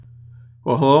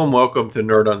Well, hello and welcome to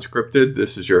Nerd Unscripted.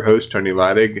 This is your host, Tony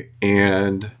Laddig,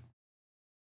 and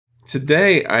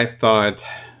today I thought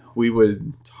we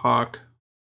would talk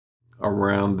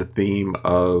around the theme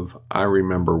of I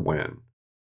Remember When.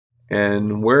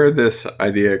 And where this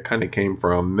idea kind of came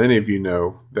from, many of you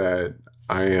know that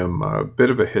I am a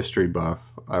bit of a history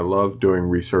buff. I love doing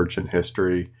research in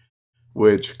history,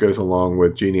 which goes along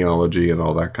with genealogy and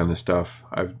all that kind of stuff.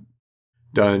 I've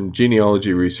done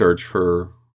genealogy research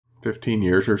for 15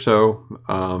 years or so,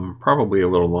 probably a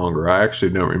little longer. I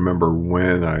actually don't remember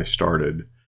when I started.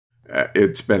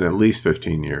 It's been at least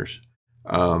 15 years,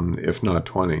 if not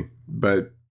 20.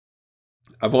 But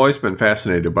I've always been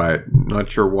fascinated by it.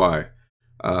 Not sure why,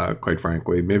 quite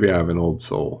frankly. Maybe I have an old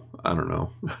soul. I don't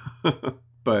know.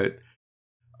 But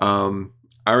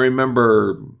I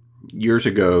remember years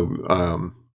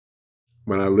ago,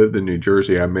 when I lived in New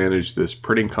Jersey, I managed this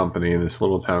printing company in this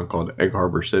little town called Egg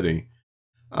Harbor City,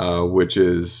 which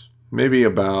is maybe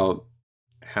about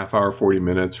half hour, 40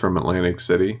 minutes from Atlantic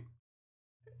City.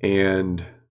 And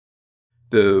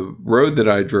the road that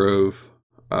I drove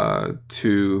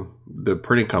to the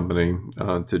printing company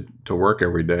to work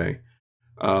every day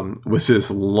was this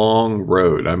long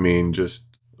road. I mean, just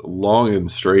long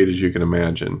and straight as you can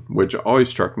imagine, which always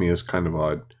struck me as kind of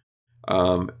odd.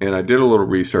 And I did a little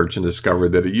research and discovered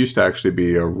that it used to actually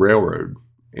be a railroad,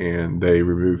 and they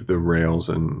removed the rails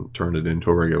and turned it into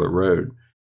a regular road.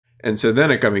 And so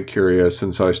then it got me curious,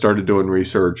 and so I started doing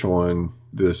research on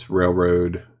this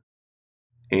railroad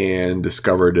and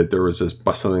discovered that there was this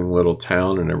bustling little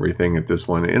town and everything at this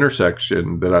one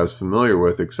intersection that I was familiar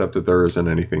with, except that there isn't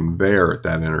anything there at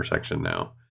that intersection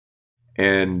now.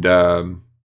 And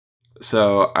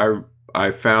so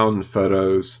I found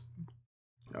photos.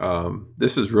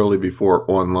 This is really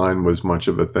before online was much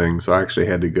of a thing, so I actually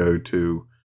had to go to,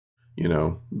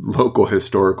 local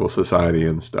historical society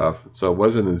and stuff. So it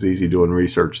wasn't as easy doing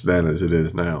research then as it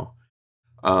is now.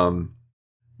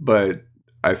 But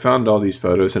I found all these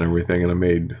photos and everything, and I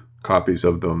made copies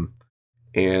of them.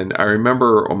 And I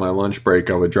remember on my lunch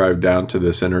break, I would drive down to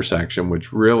this intersection,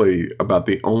 which really about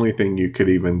the only thing you could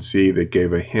even see that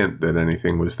gave a hint that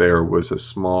anything was there was a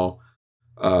small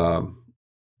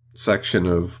section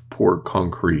of poured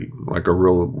concrete, like a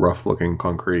real rough looking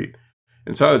concrete.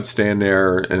 And so I would stand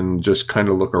there and just kind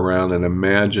of look around and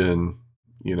imagine,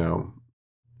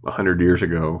 100 years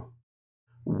ago,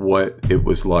 what it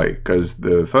was like. Because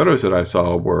the photos that I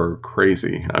saw were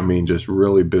crazy. I mean, just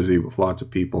really busy with lots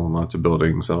of people and lots of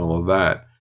buildings and all of that.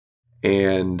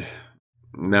 And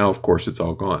now, of course, it's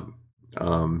all gone.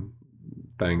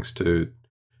 Thanks to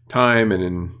time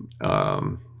and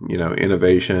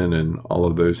innovation and all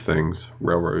of those things.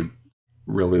 Railroad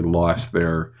really lost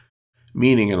their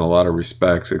meaning in a lot of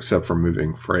respects, except for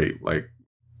moving freight, like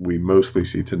we mostly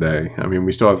see today. I mean,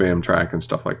 we still have Amtrak and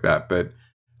stuff like that, but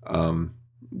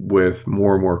with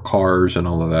more and more cars and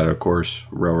all of that, of course,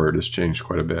 railroad has changed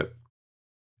quite a bit.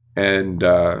 And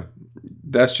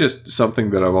that's just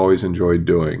something that I've always enjoyed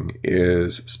doing,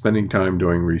 is spending time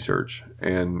doing research.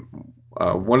 And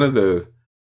one of the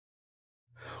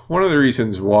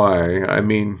reasons why, I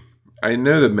mean, I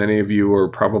know that many of you are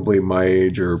probably my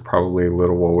age or probably a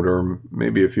little older.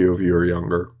 Maybe a few of you are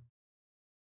younger.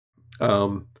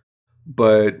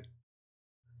 But,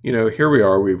 here we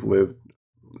are. We've lived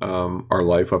our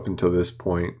life up until this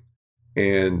point.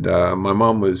 And my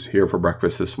mom was here for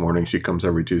breakfast this morning. She comes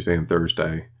every Tuesday and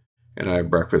Thursday. And I have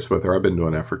breakfast with her. I've been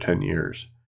doing that for 10 years.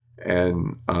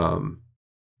 And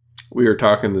we were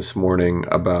talking this morning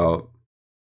about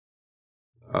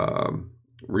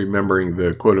remembering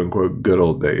the quote unquote good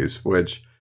old days, which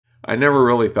I never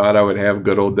really thought I would have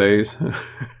good old days.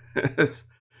 Because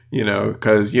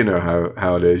you know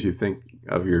how it is. You think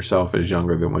of yourself as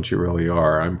younger than what you really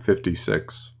are. I'm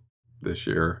 56 this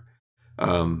year,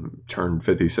 turned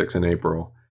 56 in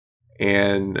April.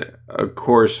 And of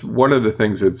course, one of the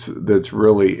things that's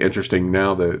really interesting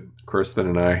now that Kristen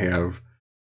and I have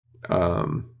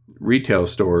retail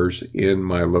stores in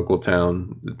my local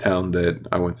town, the town that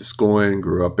I went to school in,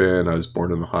 grew up in, I was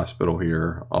born in the hospital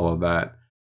here, all of that,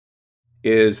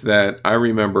 is that I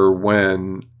remember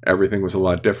when everything was a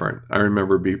lot different. I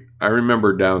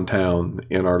remember downtown,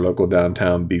 in our local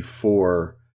downtown,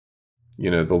 before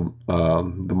the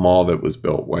mall that was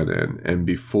built went in, and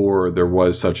before there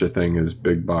was such a thing as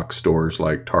big box stores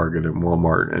like Target and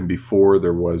Walmart, and before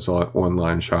there was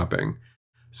online shopping.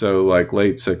 So like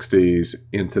late 60s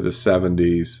into the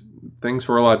 70s, things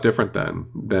were a lot different then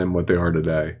than what they are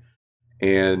today.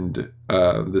 And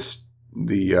the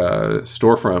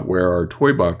storefront where our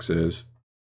toy box is,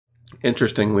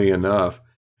 interestingly enough,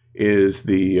 is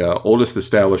the oldest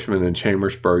establishment in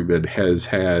Chambersburg that has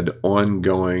had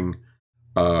ongoing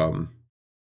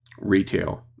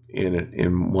retail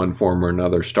in one form or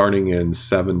another, starting in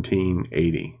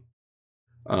 1780.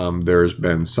 There's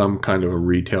been some kind of a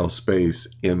retail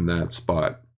space in that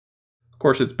spot. Of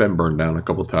course, it's been burned down a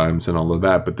couple times and all of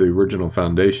that, but the original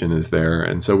foundation is there.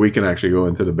 And so we can actually go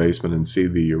into the basement and see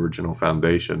the original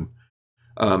foundation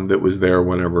that was there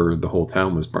whenever the whole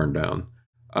town was burned down.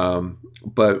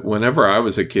 But whenever I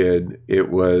was a kid, it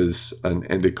was an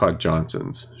Endicott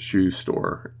Johnson's shoe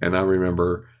store. And I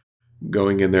remember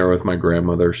going in there with my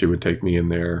grandmother. She would take me in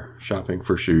there shopping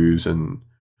for shoes. And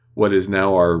what is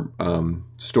now our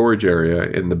storage area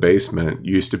in the basement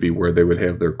used to be where they would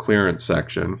have their clearance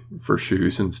section for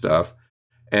shoes and stuff.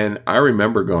 And I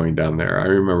remember going down there. I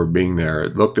remember being there.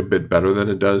 It looked a bit better than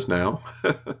it does now,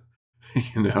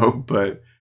 but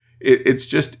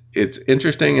it's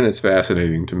interesting and it's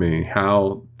fascinating to me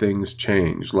how things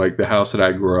change. Like the house that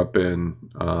I grew up in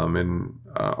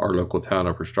our local town,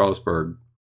 Upper Strasburg,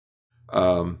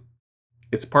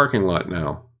 it's a parking lot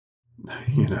now.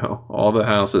 All the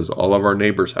houses, all of our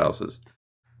neighbors' houses,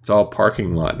 it's all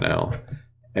parking lot now.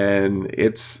 And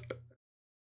it's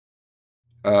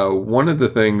one of the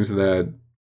things that,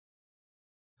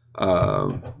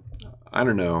 I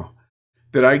don't know,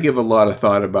 that I give a lot of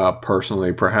thought about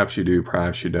personally, perhaps you do,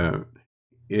 perhaps you don't,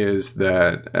 is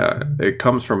that it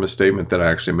comes from a statement that I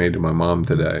actually made to my mom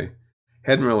today.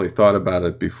 Hadn't really thought about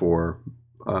it before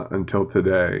until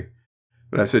today.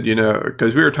 But I said,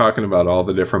 because we were talking about all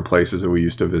the different places that we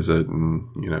used to visit, and,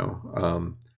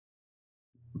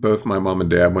 both my mom and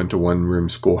dad went to one-room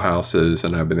schoolhouses,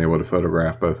 and I've been able to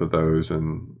photograph both of those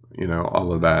and,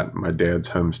 all of that. My dad's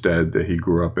homestead that he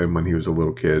grew up in when he was a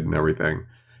little kid and everything,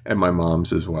 and my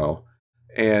mom's as well.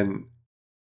 And,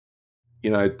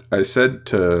 I said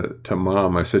to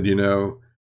Mom, I said,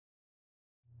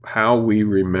 how we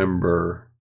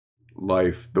remember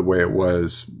life the way it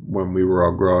was when we were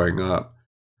all growing up,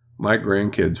 my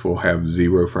grandkids will have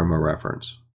zero frame of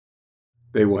reference.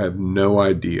 They will have no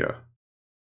idea,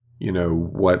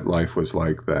 what life was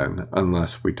like then,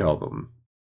 unless we tell them,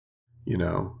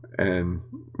 and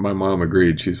my mom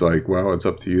agreed. She's like, well, it's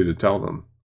up to you to tell them,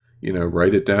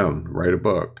 write it down, write a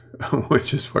book,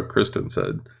 which is what Kristen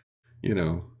said,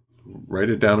 write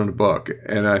it down in a book.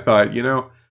 And I thought,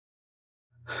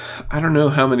 I don't know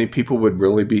how many people would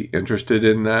really be interested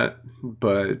in that,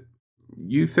 but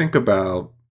you think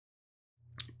about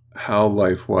how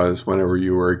life was whenever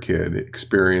you were a kid,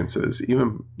 experiences,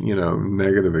 even,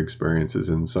 negative experiences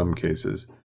in some cases,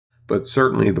 but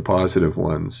certainly the positive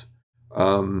ones.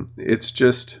 It's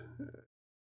just,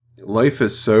 life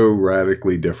is so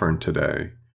radically different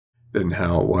today than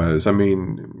how it was. I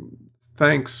mean,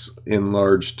 thanks in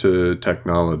large to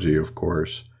technology, of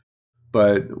course,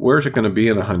 but where's it going to be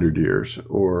in 100 years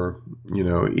or,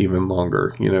 even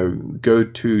longer? Go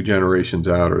 2 generations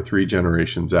out or 3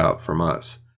 generations out from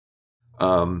us.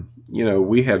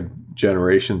 We have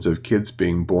generations of kids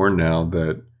being born now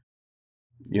that,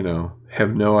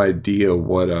 have no idea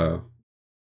what a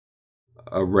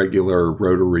regular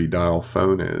rotary dial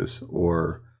phone is,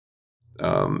 or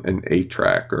an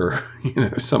 8-track, or,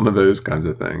 some of those kinds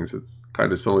of things. It's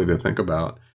kind of silly to think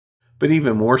about. But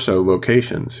even more so,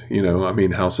 locations.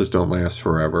 Houses don't last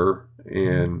forever.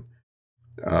 And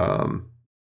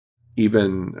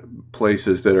even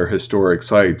places that are historic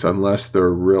sites, unless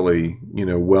they're really,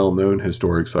 well-known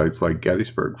historic sites like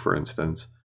Gettysburg, for instance,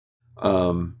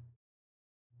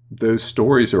 those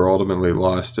stories are ultimately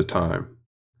lost to time,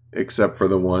 except for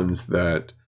the ones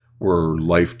that were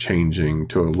life-changing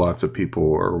to lots of people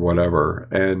or whatever.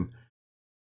 And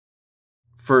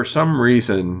for some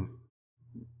reason,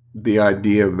 the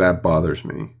idea of that bothers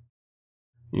me,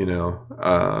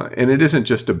 and it isn't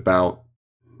just about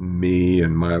me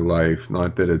and my life,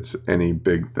 not that it's any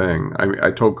big thing. I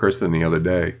told Kristen the other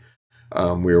day,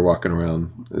 we were walking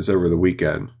around, it was over the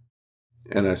weekend,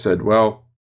 and I said, well,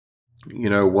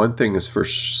 one thing is for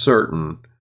certain,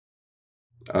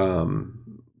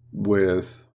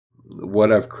 with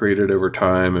what I've created over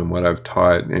time and what I've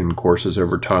taught in courses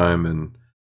over time and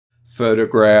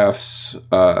photographs,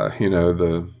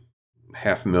 the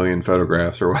 500,000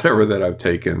 photographs or whatever that I've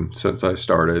taken since I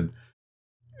started,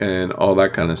 and all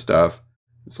that kind of stuff.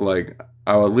 It's like,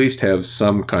 I'll at least have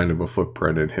some kind of a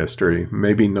footprint in history.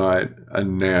 Maybe not a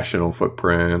national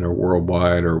footprint or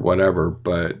worldwide or whatever,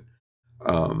 but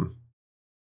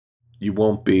you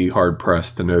won't be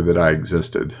hard-pressed to know that I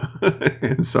existed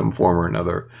in some form or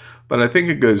another. But I think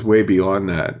it goes way beyond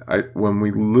that. When we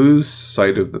lose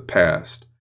sight of the past,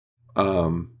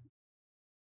 I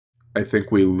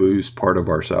think we lose part of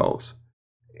ourselves.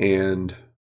 And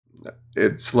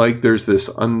it's like there's this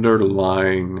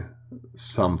underlying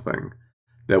something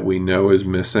that we know is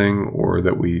missing or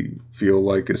that we feel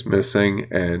like is missing.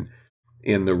 And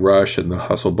in the rush and the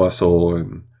hustle bustle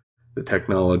and the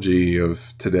technology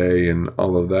of today and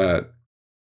all of that,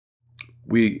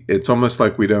 it's almost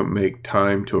like we don't make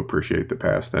time to appreciate the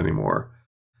past anymore.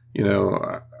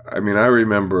 I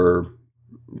remember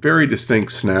very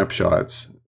distinct snapshots.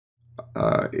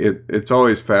 It's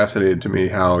always fascinated to me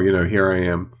how, here I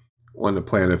am on the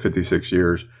planet 56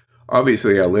 years.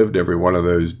 Obviously, I lived every one of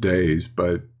those days,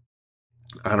 but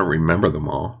I don't remember them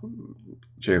all.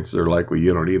 Chances are likely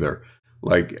you don't either.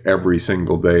 Like every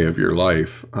single day of your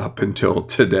life up until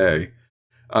today.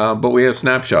 But we have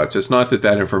snapshots. It's not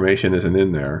that information isn't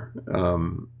in there,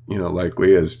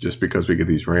 likely is just because we get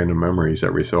these random memories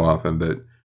every so often. But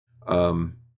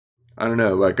I don't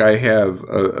know, like I have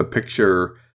a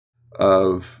picture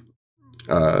of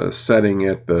setting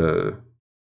at the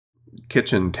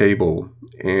kitchen table,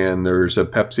 and there's a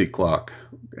Pepsi clock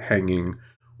hanging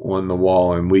on the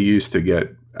wall. And we used to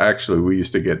get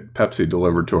Pepsi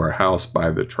delivered to our house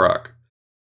by the truck.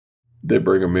 They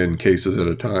bring them in cases at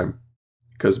a time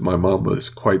because my mom was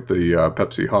quite the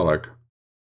Pepsi-holic.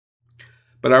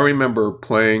 But I remember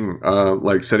playing,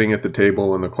 like sitting at the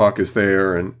table and the clock is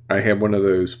there, and I had one of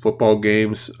those football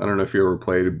games. I don't know if you ever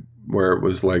played where it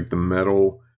was like the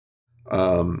metal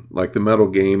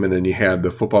game, and then you had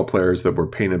the football players that were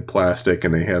painted plastic,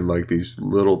 and they had like these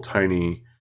little tiny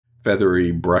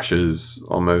feathery brushes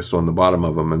almost on the bottom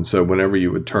of them. And so whenever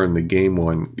you would turn the game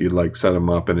on, you'd like set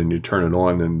them up, and then you turn it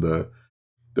on, and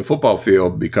the football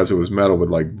field, because it was metal,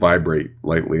 would like vibrate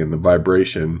lightly, and the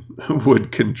vibration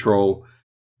would control,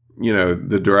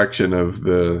 the direction of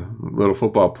the little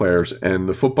football players. And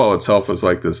the football itself was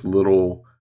like this little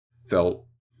felt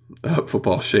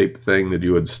football shaped thing that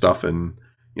you would stuff in,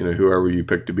 whoever you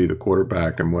picked to be the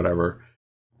quarterback and whatever.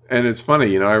 And it's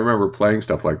funny, I remember playing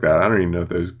stuff like that. I don't even know if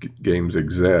those games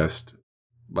exist,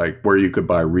 like where you could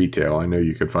buy retail. I know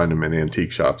you could find them in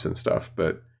antique shops and stuff,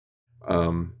 but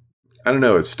I don't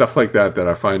know. It's stuff like that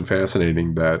I find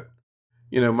fascinating that,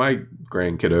 my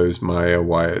grandkiddos, Maya,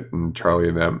 Wyatt, and Charlie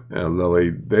and them, and Lily,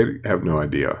 they have no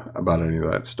idea about any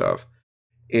of that stuff.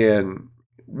 And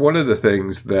one of the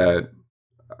things that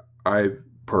I've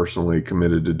personally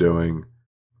committed to doing,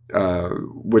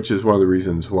 which is one of the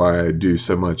reasons why I do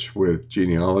so much with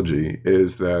genealogy,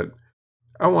 is that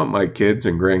I want my kids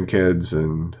and grandkids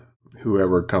and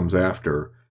whoever comes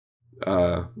after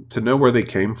to know where they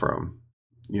came from,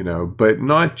 but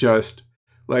not just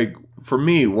like, for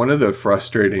me, one of the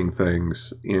frustrating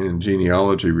things in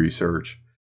genealogy research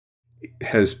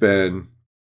has been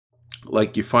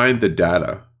like, you find the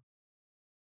data.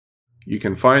 You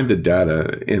can find the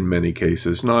data in many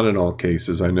cases, not in all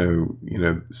cases. I know,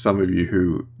 some of you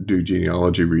who do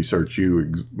genealogy research,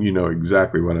 you know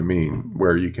exactly what I mean,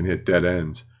 where you can hit dead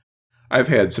ends. I've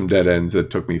had some dead ends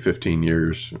that took me 15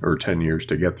 years or 10 years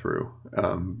to get through,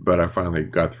 but I finally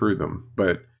got through them.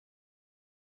 But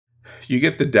you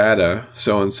get the data,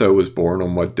 so-and-so was born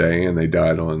on what day, and they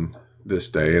died on this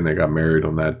day, and they got married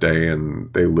on that day,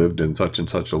 and they lived in such and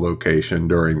such a location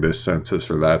during this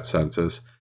census or that census.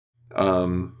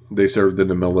 They served in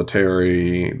the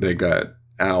military, they got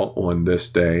out on this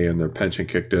day, and their pension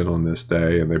kicked in on this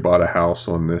day, and they bought a house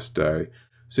on this day.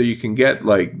 So you can get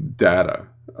like data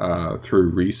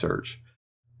through research.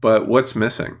 But what's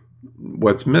missing?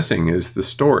 What's missing is the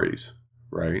stories,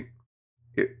 right?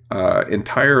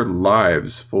 Entire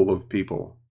lives full of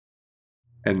people,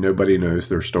 and nobody knows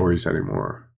their stories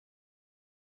anymore.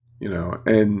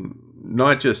 And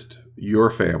not just your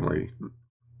family,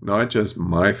 not just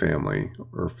my family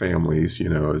or families,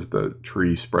 as the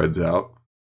tree spreads out.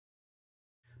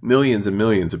 Millions and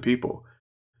millions of people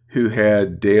who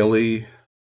had daily,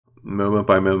 moment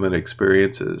by moment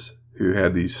experiences, who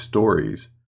had these stories,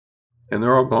 and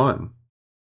they're all gone.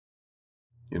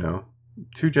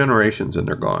 2 generations and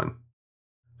they're gone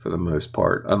for the most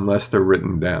part, unless they're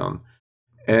written down.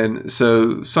 And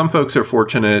so some folks are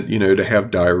fortunate, to have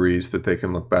diaries that they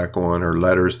can look back on, or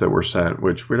letters that were sent,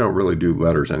 which we don't really do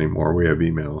letters anymore. We have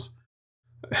emails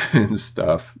and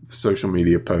stuff, social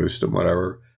media posts and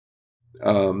whatever.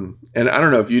 And I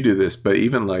don't know if you do this, but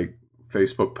even like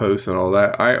Facebook posts and all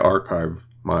that, I archive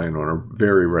mine on a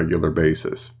very regular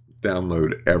basis,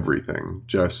 download everything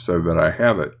just so that I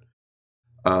have it.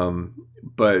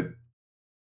 But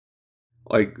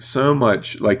like so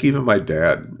much, like even my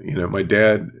dad,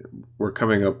 we're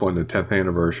coming up on the 10th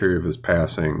anniversary of his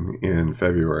passing in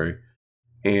February.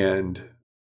 And,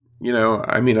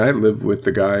 I lived with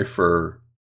the guy for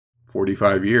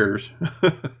 45 years.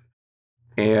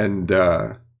 And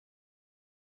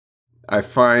I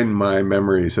find my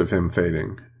memories of him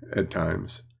fading at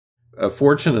times.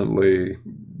 Fortunately,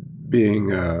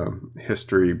 being a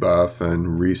history buff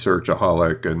and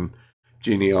researchaholic and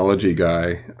genealogy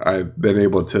guy, I've been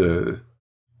able to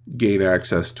gain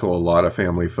access to a lot of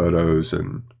family photos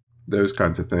and those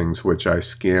kinds of things, which I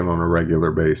scan on a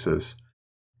regular basis.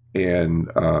 And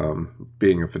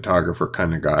being a photographer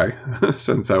kind of guy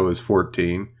since I was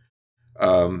 14,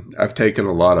 I've taken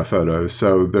a lot of photos.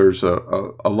 So there's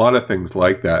a lot of things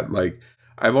like that. Like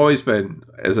I've always been,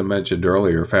 as I mentioned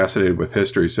earlier, fascinated with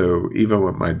history. So even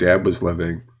when my dad was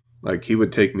living, like he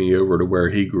would take me over to where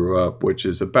he grew up, which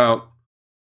is about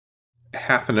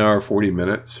half an hour, 40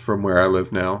 minutes from where I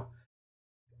live now.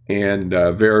 And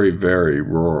very, very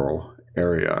rural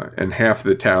area. And half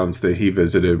the towns that he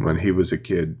visited when he was a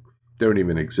kid don't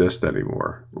even exist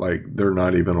anymore. Like they're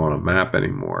not even on a map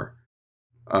anymore.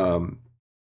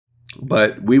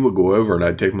 But we would go over and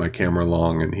I'd take my camera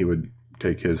along and he would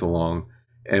take his along.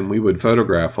 And we would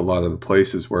photograph a lot of the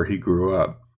places where he grew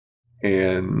up.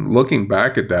 And looking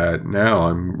back at that now,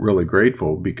 I'm really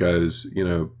grateful because,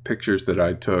 pictures that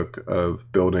I took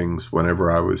of buildings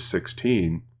whenever I was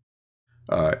 16,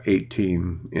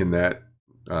 18 in that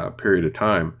period of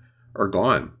time are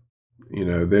gone.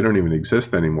 They don't even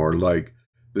exist anymore. Like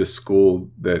this school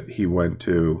that he went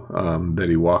to, that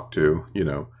he walked to,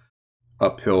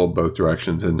 uphill both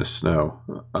directions in the snow.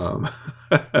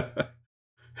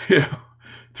 you know,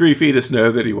 3 feet of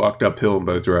snow that he walked uphill in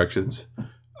both directions.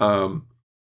 But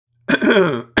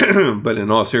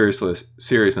in all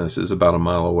seriousness is about a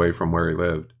mile away from where he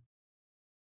lived.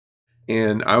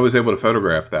 And I was able to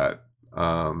photograph that,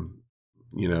 and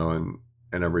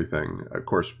everything. Of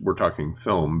course, we're talking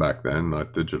film back then,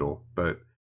 not digital, but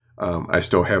I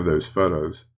still have those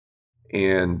photos.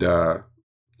 And I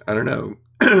don't know,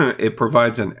 it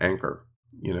provides an anchor,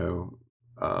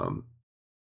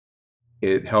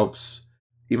 it helps.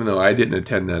 Even though I didn't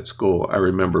attend that school, I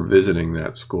remember visiting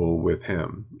that school with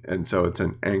him. And so it's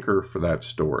an anchor for that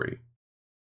story.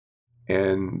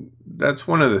 And that's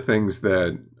one of the things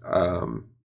that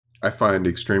I find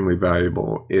extremely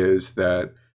valuable is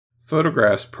that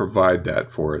photographs provide that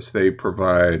for us. They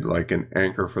provide like an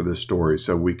anchor for the story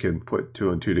so we can put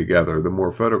 2 and 2 together. The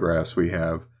more photographs we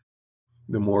have,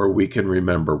 the more we can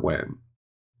remember when.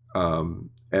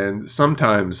 And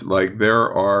sometimes like there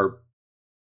are,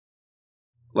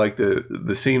 like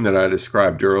the scene that I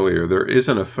described earlier, there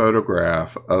isn't a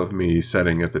photograph of me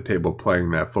sitting at the table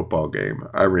playing that football game.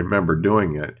 I remember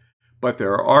doing it. But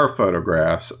there are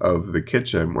photographs of the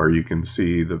kitchen where you can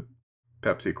see the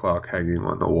Pepsi clock hanging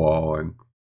on the wall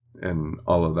and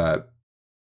all of that.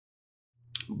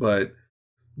 But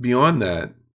beyond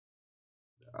that,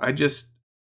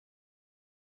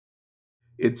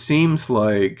 it seems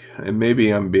like, and maybe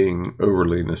I'm being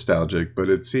overly nostalgic, but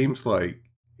it seems like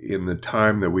in the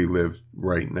time that we live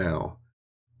right now,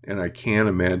 and I can't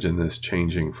imagine this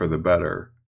changing for the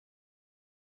better,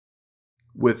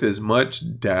 with as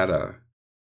much data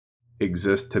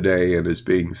exists today and is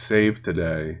being saved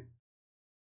today,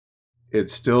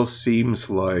 it still seems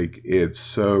like it's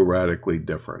so radically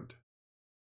different.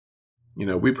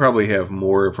 We probably have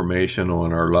more information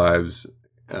on our lives,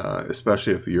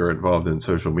 especially if you're involved in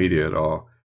social media at all,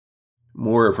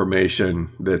 more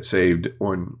information that's saved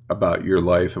on about your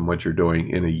life and what you're doing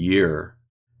in a year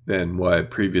than what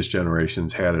previous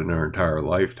generations had in their entire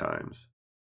lifetimes.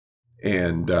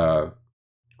 And of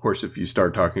course, if you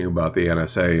start talking about the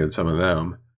NSA and some of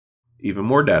them, even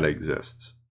more data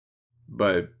exists.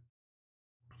 But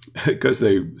because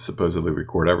they supposedly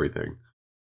record everything.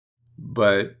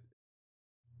 But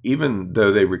even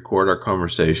though they record our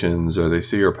conversations or they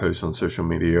see our posts on social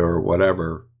media or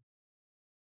whatever,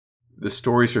 the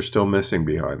stories are still missing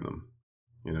behind them.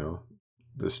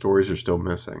 The stories are still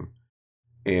missing.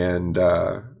 And,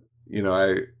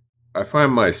 I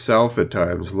find myself at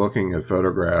times looking at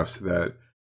photographs that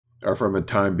are from a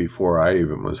time before I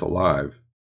even was alive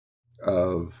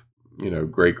of,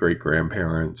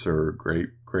 great-great-grandparents or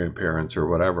great-grandparents or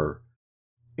whatever.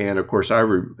 And of course,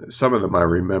 some of them I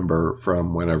remember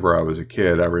from whenever I was a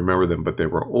kid. I remember them, but they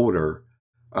were older.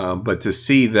 But to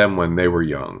see them when they were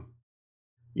young,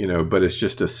 but it's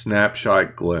just a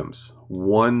snapshot glimpse,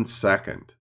 1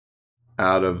 second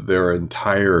out of their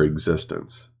entire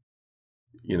existence,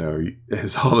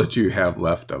 is all that you have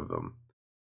left of them.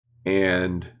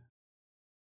 And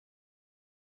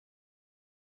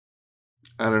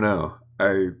I don't know,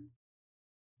 I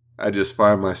just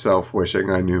find myself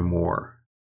wishing I knew more.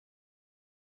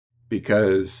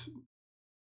 Because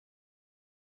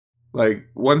Like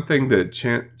one thing that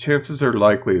chances are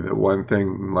likely that one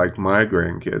thing like my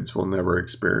grandkids will never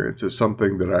experience is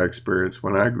something that I experienced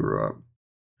when I grew up.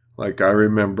 Like I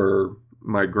remember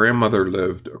my grandmother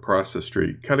lived across the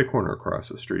street, cut a corner across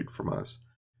the street from us.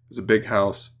 It was a big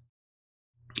house,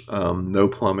 no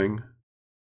plumbing.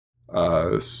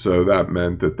 So that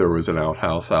meant that there was an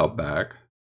outhouse out back.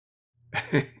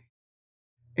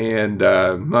 And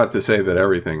not to say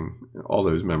that all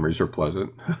those memories are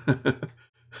pleasant.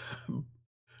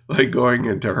 Like going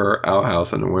into her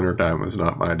outhouse in the wintertime was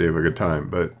not my day of a good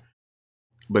time,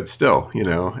 but still,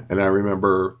 And I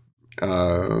remember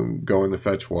going to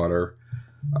fetch water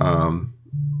um,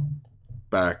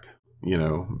 back,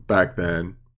 back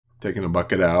then, taking a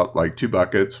bucket out, like two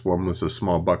buckets. One was a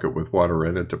small bucket with water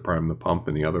in it to prime the pump,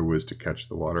 and the other was to catch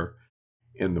the water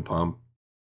in the pump.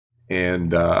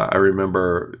 And I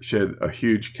remember she had a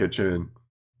huge kitchen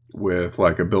with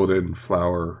like a built-in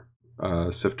flour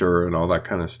sifter and all that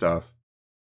kind of stuff.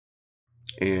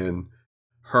 And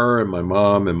her and my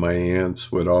mom and my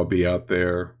aunts would all be out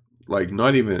there, like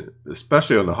not even,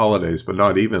 especially on the holidays, but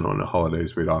not even on the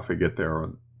holidays. We'd often get there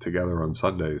together on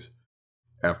Sundays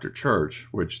after church,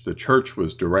 which the church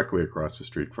was directly across the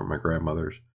street from my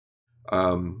grandmother's.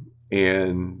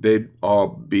 And they'd all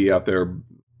be out there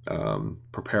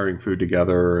preparing food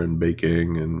together and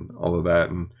baking and all of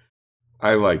that. And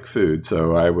I like food,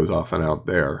 so I was often out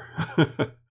there.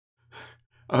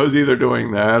 I was either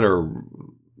doing that or,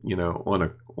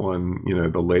 on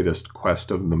the latest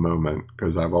quest of the moment,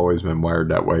 because I've always been wired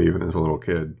that way, even as a little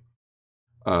kid.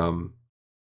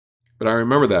 But I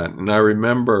remember that, and I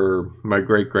remember my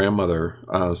great grandmother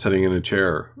sitting in a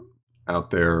chair out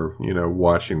there,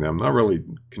 watching them, not really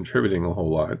contributing a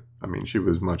whole lot. I mean, she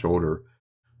was much older,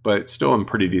 but still in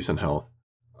pretty decent health.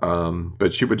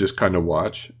 But she would just kind of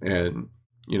watch, and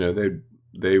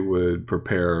they would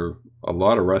prepare a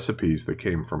lot of recipes that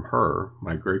came from her,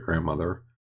 my great grandmother,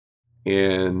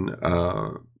 and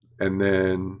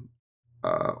then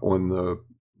on the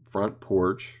front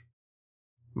porch,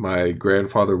 my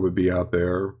grandfather would be out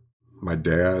there, my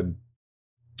dad,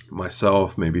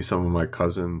 myself, maybe some of my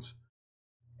cousins,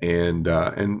 and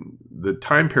the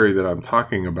time period that I'm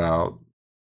talking about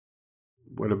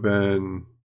would have been,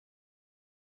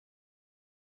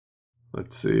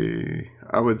 let's see,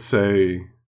 I would say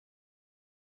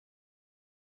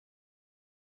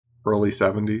early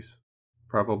 70s,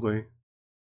 probably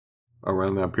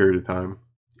around that period of time.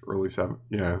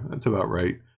 Yeah, that's about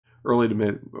right. Early to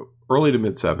mid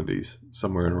 70s,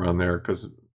 somewhere around there, because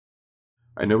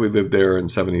I know we lived there in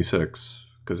 76,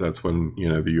 because that's when the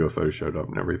UFO showed up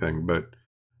and everything. But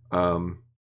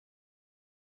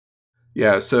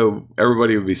yeah, so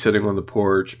everybody would be sitting on the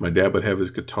porch. My dad would have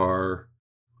his guitar.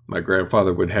 My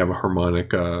grandfather would have a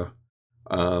harmonica,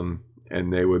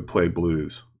 and they would play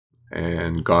blues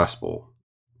and gospel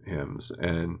hymns.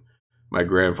 And my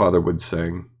grandfather would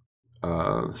sing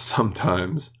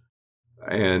sometimes,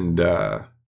 and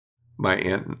my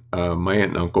aunt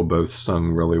and uncle both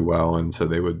sung really well, and so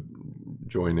they would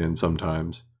join in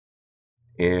sometimes.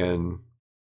 And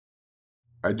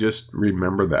I just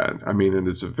remember that. I mean, and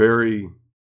it's a very,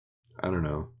 I don't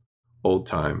know, old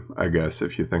time, I guess,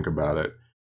 if you think about it.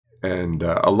 And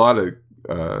a lot of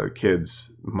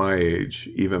kids my age,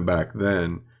 even back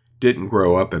then, didn't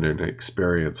grow up in an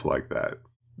experience like that,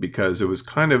 because it was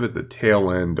kind of at the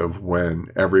tail end of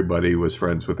when everybody was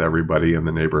friends with everybody in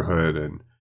the neighborhood, and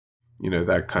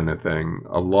that kind of thing.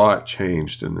 A lot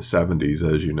changed in the 70s,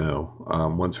 as you know.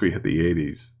 Once we hit the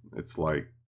 80s, it's like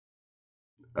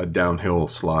a downhill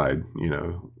slide,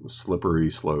 slippery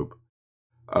slope.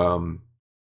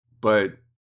 But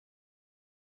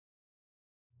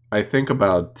I think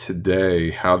about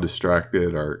today, how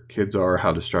distracted our kids are,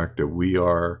 how distracted we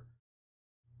are.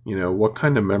 What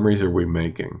kind of memories are we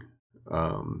making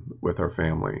with our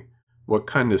family? What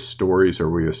kind of stories are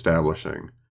we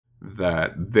establishing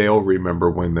that they'll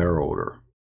remember when they're older?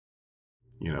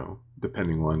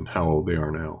 Depending on how old they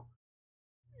are now.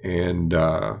 And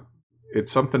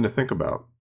it's something to think about.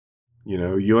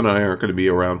 You and I aren't going to be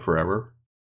around forever.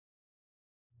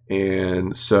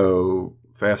 And so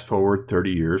fast forward 30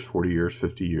 years, 40 years,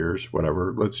 50 years,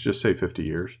 whatever. Let's just say 50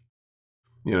 years.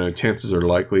 Chances are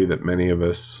likely that many of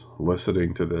us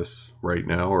listening to this right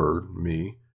now, or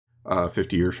me,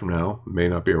 50 years from now, may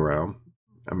not be around.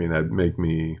 I mean, that'd make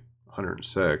me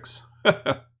 106.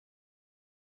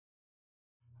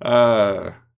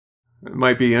 It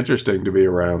might be interesting to be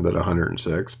around at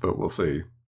 106, but we'll see.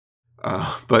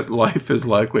 But life is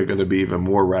likely going to be even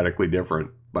more radically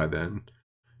different by then.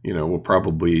 We'll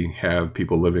probably have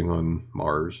people living on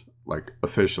Mars, like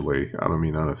officially. I don't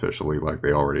mean unofficially like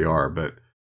they already are, but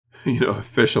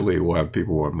Officially we'll have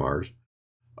people on Mars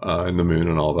and the moon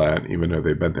and all that, even though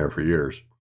they've been there for years.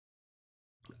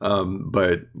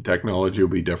 But technology will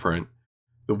be different.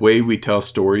 The way we tell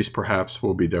stories perhaps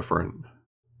will be different.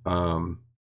 But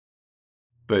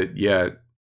yet,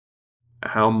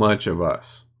 how much of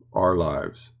us, our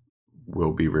lives,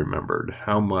 will be remembered?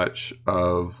 How much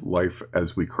of life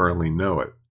as we currently know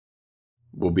it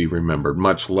will be remembered?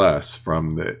 Much less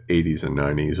from the 80s and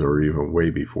 90s or even way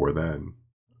before then.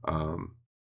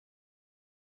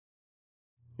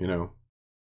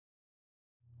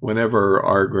 Whenever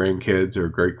our grandkids or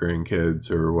great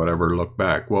grandkids or whatever look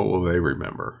back, what will they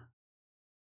remember?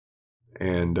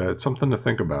 And it's something to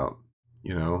think about.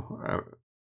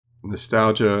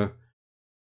 Nostalgia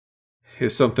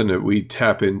is something that we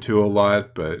tap into a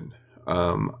lot, but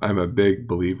I'm a big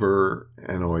believer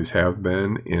and always have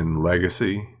been in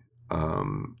legacy,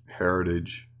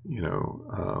 heritage,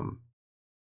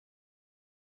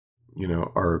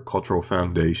 our cultural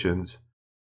foundations.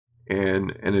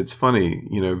 And it's funny,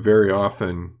 very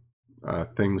often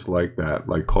things like that,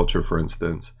 like culture, for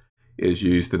instance, is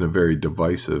used in a very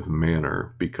divisive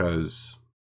manner because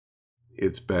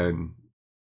it's been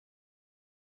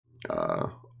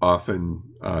often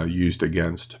used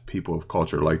against people of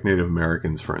culture, like Native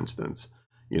Americans, for instance.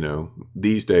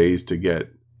 These days, to get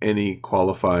any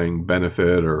qualifying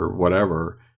benefit or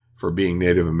whatever for being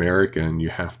Native American,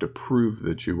 you have to prove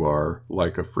that you are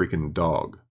like a freaking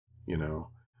dog,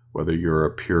 whether you're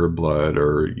a pure blood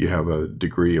or you have a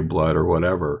degree of blood or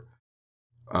whatever.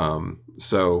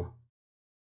 So,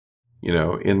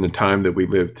 in the time that we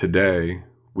live today,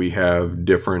 we have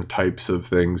different types of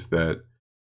things that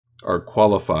are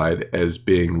qualified as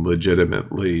being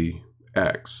legitimately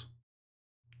X.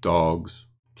 Dogs,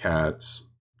 cats,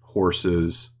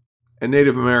 horses, and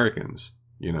Native Americans.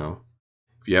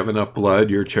 If you have enough blood,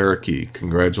 you're Cherokee.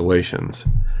 Congratulations.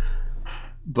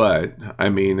 But,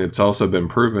 it's also been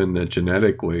proven that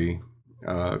genetically,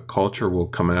 culture will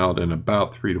come out in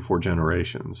about 3 to 4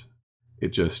 generations.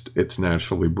 It's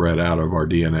naturally bred out of our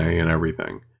DNA and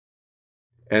everything.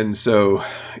 And so,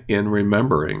 in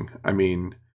remembering,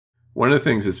 one of the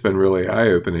things that's been really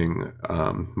eye-opening,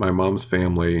 my mom's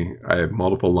family, I have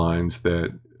multiple lines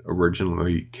that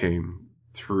originally came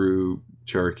through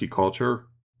Cherokee culture,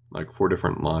 like 4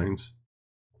 different lines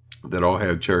that all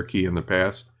had Cherokee in the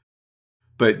past.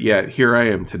 But yet here I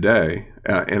am today,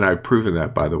 and I've proven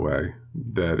that, by the way,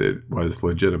 that it was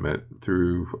legitimate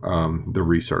through the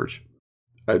research.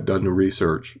 I've done the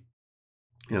research,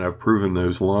 and I've proven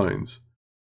those lines.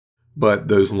 But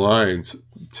those lines,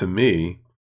 to me,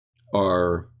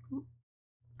 I'm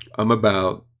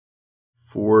about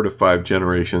 4 to 5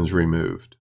 generations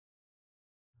removed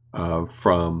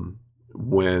from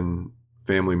when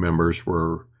family members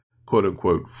were quote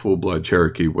unquote full blood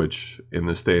Cherokee, which in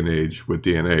this day and age with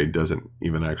DNA doesn't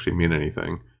even actually mean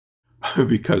anything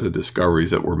because of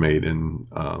discoveries that were made in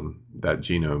that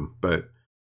genome. But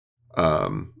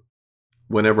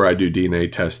whenever I do DNA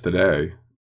tests today,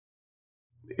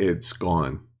 it's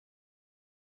gone.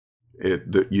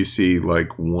 You see like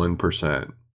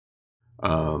 1%,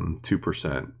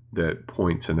 2% that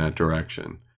points in that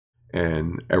direction,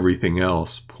 and everything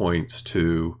else points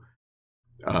to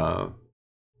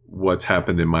what's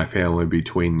happened in my family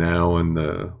between now and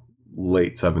the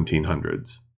late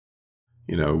 1700s,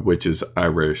 which is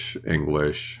Irish,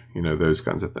 English, those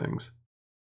kinds of things.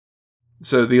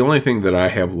 So the only thing that I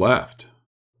have left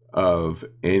of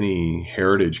any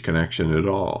heritage connection at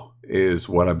all is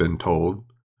what I've been told,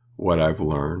 what I've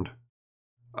learned.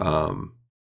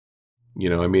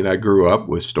 I grew up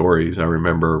with stories. I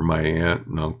remember my aunt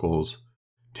and uncles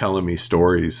telling me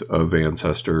stories of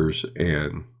ancestors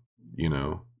and,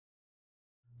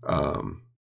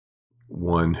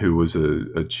 one who was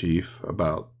a chief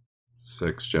about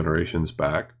 6 generations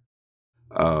back.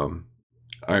 I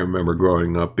remember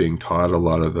growing up being taught a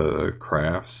lot of the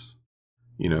crafts,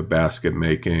 basket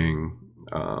making,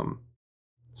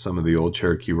 some of the old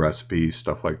Cherokee recipes,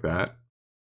 stuff like that.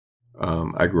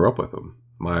 I grew up with them.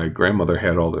 My grandmother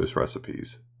had all those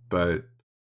recipes, but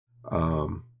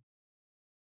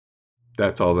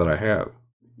that's all that I have,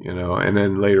 And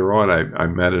then later on, I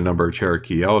met a number of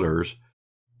Cherokee elders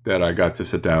that I got to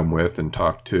sit down with and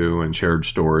talk to and shared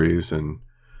stories and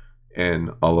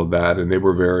all of that. And they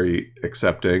were very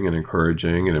accepting and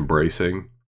encouraging and embracing.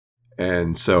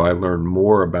 And so I learned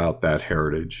more about that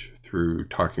heritage through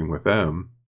talking with them.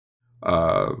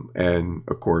 And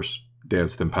of course,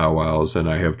 danced in powwows, and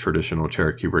I have traditional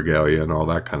Cherokee regalia and all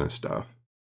that kind of stuff.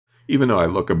 Even though I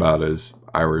look about as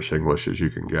Irish English as you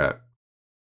can get.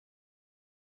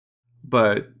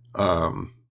 But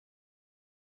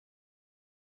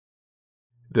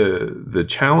The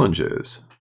challenge is,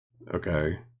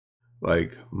 okay,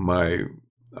 like my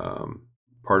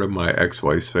part of my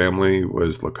ex-wife's family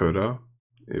was Lakota,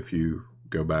 if you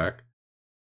go back.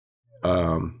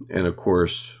 And of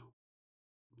course,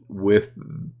 with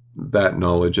that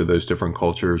knowledge of those different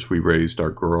cultures, we raised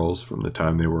our girls from the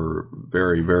time they were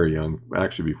very, very young,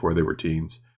 actually before they were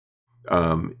teens,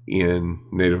 in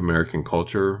Native American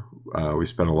culture. We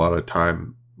spent a lot of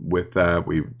time with that.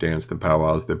 We danced in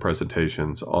powwows, did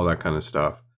presentations, all that kind of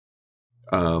stuff.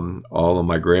 All of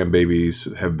my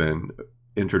grandbabies have been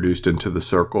introduced into the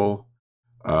circle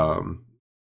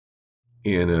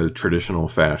in a traditional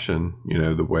fashion,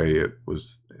 the way it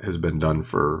has been done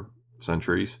for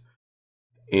centuries.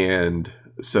 And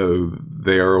so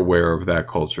they are aware of that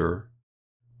culture,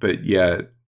 but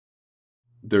yet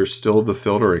there's still the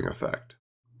filtering effect.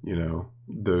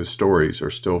 Those stories are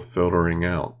still filtering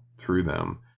out through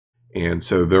them. And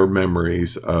so their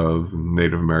memories of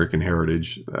Native American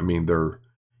heritage, they're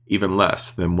even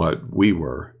less than what we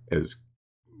were as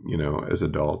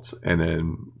adults, and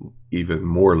then even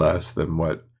more less than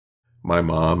what my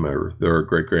mom or their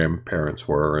great grandparents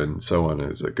were, and so on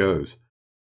as it goes.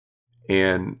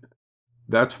 And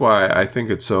that's why I think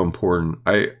it's so important.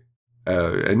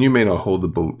 And you may not hold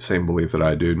the same belief that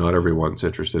I do. Not everyone's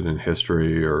interested in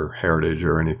history or heritage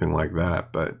or anything like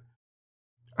that, but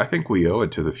I think we owe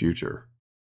it to the future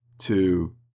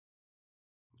to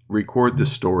record the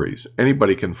stories.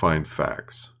 Anybody can find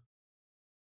facts.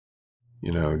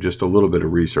 Just a little bit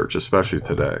of research, especially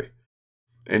today.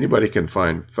 Anybody can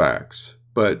find facts.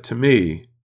 But to me,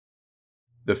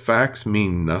 the facts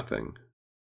mean nothing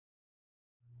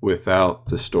without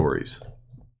the stories.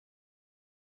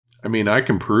 I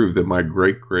can prove that my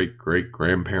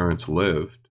great-great-great-grandparents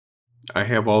lived. I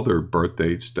have all their birth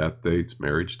dates, death dates,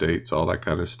 marriage dates, all that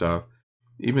kind of stuff.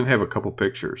 Even have a couple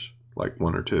pictures, like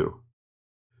one or two.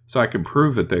 So I can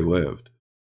prove that they lived.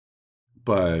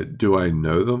 But do I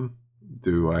know them?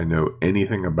 Do I know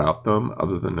anything about them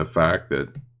other than the fact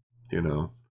that,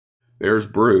 there's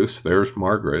Bruce, there's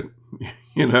Margaret,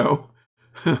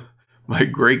 my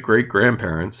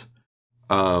great-great-grandparents.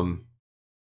 I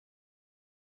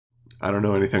don't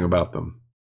know anything about them.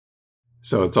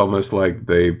 So it's almost like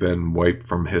they've been wiped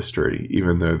from history,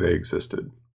 even though they existed.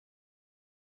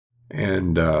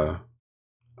 And I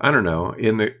don't know,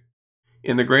 in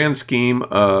the grand scheme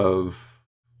of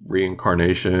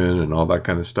reincarnation and all that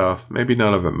kind of stuff, maybe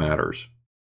none of it matters.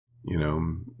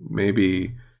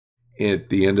 Maybe at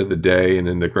the end of the day and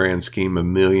in the grand scheme of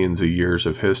millions of years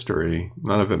of history,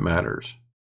 none of it matters.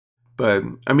 But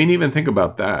even think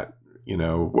about that.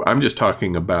 I'm just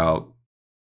talking about,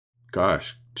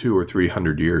 200 or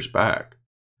 300 years back,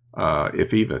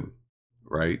 if even,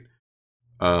 right?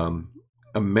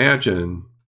 Imagine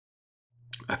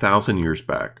 1,000 years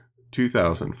back,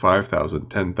 2,000, 5,000,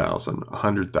 10,000,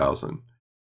 100,000,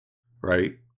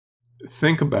 right?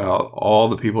 Think about all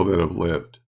the people that have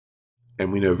lived,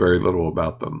 and we know very little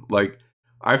about them. Like,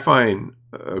 I find,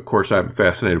 of course, I'm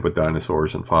fascinated with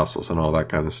dinosaurs and fossils and all that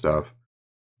kind of stuff.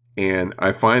 And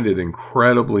I find it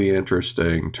incredibly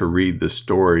interesting to read the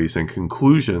stories and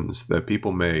conclusions that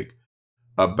people make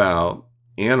about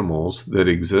animals that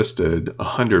existed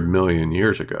 100 million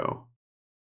years ago.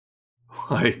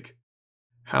 Like,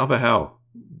 how the hell?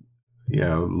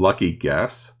 Lucky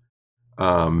guess?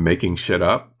 Making shit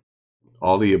up?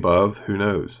 All the above? Who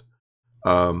knows?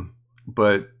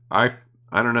 But I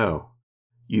don't know.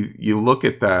 You look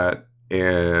at that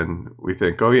and we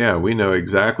think, oh yeah, we know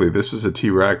exactly this is a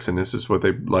T-Rex and this is what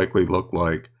they likely look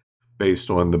like based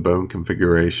on the bone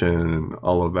configuration and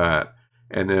all of that.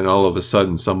 And then all of a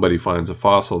sudden somebody finds a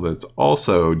fossil that's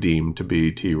also deemed to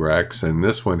be T-Rex, and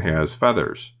this one has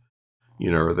feathers,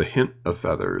 or the hint of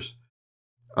feathers.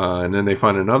 And then they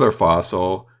find another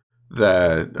fossil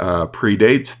that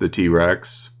predates the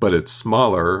T-Rex, but it's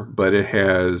smaller, but it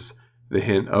has the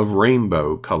hint of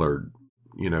rainbow colored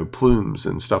plumes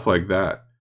and stuff like that.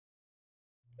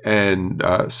 And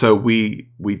so we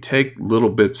take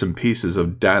little bits and pieces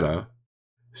of data,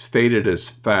 state it as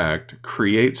fact,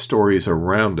 create stories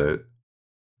around it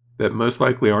that most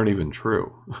likely aren't even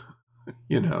true.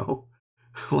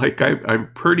 Like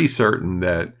I'm pretty certain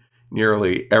that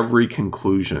nearly every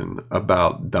conclusion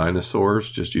about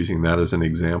dinosaurs, just using that as an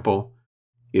example,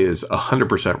 is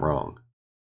 100% wrong.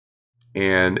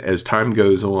 And as time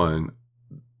goes on,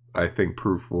 I think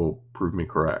proof will prove me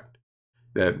correct.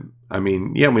 That, we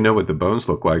know what the bones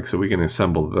look like, so we can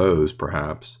assemble those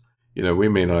perhaps. We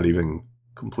may not even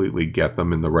completely get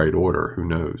them in the right order, who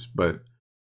knows. But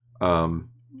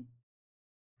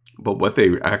what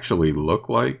they actually look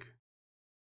like,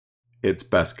 it's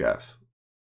best guess.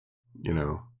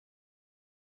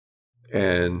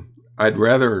 And I'd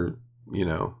rather,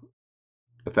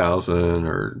 1,000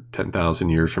 or 10,000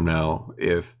 years from now,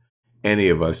 if any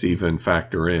of us even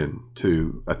factor in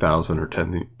to 1,000 or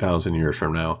 10,000 years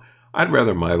from now, I'd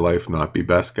rather my life not be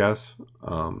best guess,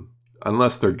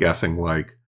 unless they're guessing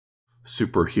like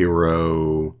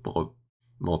superhero,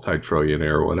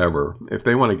 multi-trillionaire, or whatever. If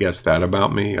they want to guess that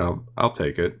about me, I'll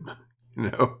take it.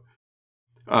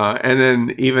 And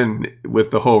then even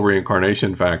with the whole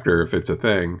reincarnation factor, if it's a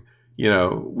thing,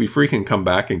 we freaking come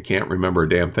back and can't remember a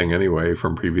damn thing anyway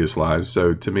from previous lives.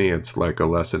 So to me, it's like a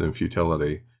lesson in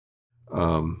futility.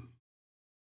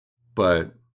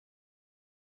 But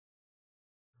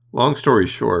long story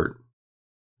short,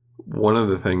 one of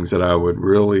the things that I would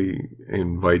really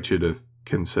invite you to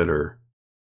consider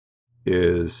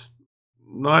is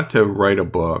not to write a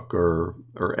book or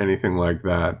anything like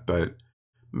that, but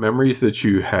memories that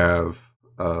you have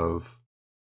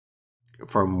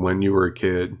from when you were a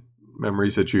kid,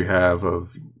 memories that you have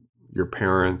of your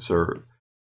parents, or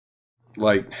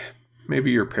like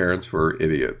maybe your parents were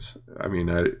idiots. I mean,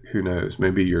 who knows?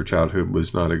 Maybe your childhood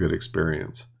was not a good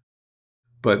experience,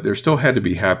 but there still had to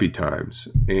be happy times.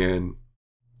 And,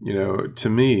 to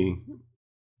me,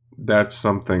 that's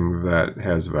something that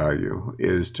has value,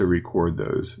 is to record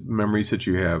those memories that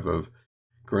you have of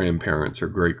grandparents or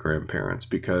great grandparents,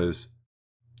 because,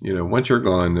 once you're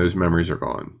gone, those memories are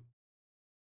gone.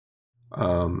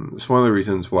 It's one of the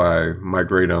reasons why my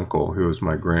great uncle, who was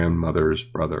my grandmother's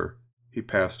brother, he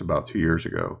passed about 2 years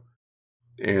ago,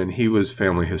 and he was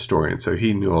family historian. So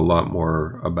he knew a lot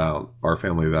more about our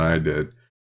family than I did.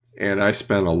 And I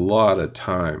spent a lot of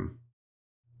time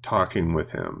talking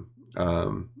with him.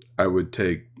 I would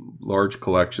take large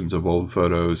collections of old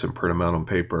photos and print them out on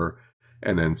paper,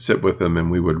 and then sit with him,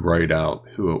 and we would write out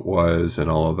who it was and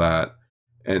all of that.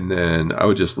 And then I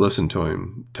would just listen to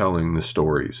him telling the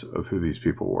stories of who these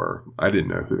people were. I didn't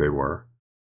know who they were,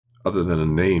 other than a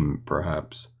name,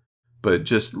 perhaps. But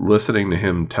just listening to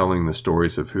him telling the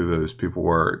stories of who those people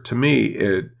were, to me,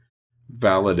 it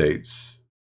validates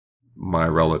my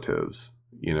relatives.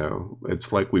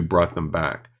 It's like we brought them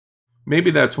back.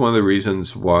 Maybe that's one of the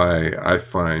reasons why I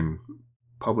find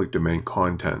public domain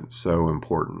content so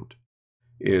important,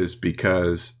 is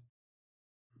because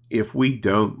if we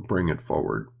don't bring it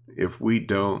forward, if we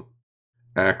don't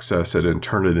access it and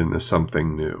turn it into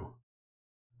something new,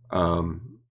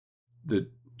 the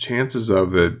chances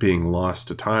of it being lost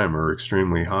to time are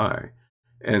extremely high.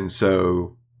 And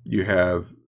so you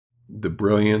have the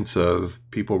brilliance of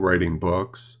people writing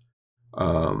books,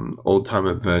 old time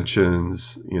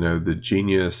inventions, the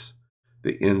genius,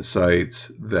 the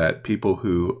insights that people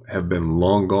who have been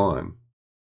long gone,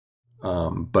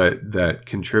 but that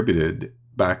contributed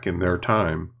back in their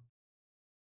time,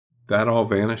 that all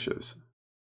vanishes,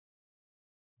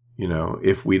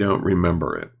 if we don't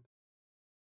remember it.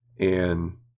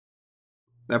 And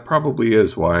that probably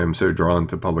is why I'm so drawn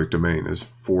to public domain, is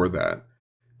for that.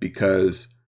 Because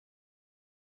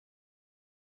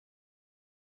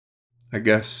I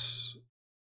guess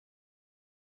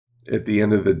at the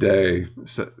end of the day,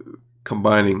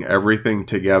 combining everything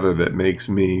together that makes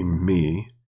me me,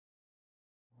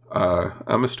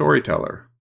 I'm a storyteller.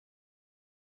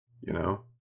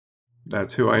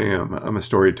 That's who I am. I'm a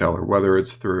storyteller, whether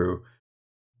it's through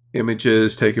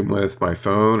images taken with my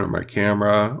phone or my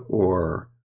camera, or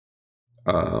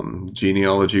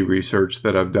genealogy research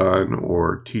that I've done,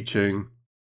 or teaching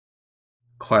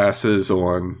classes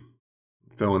on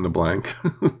fill in the blank,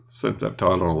 since I've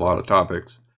taught on a lot of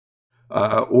topics,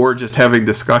 or just having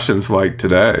discussions like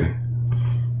today.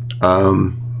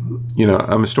 I'm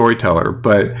a storyteller,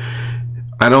 but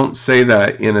I don't say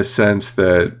that in a sense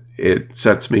that it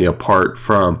sets me apart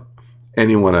from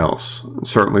anyone else,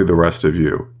 certainly the rest of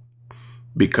you,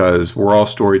 because we're all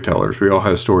storytellers. We all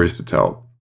have stories to tell.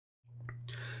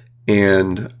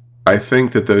 And I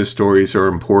think that those stories are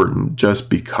important just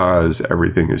because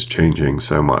everything is changing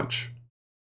so much.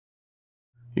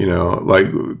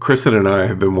 Like Kristen and I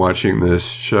have been watching this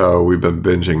show. We've been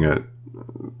binging it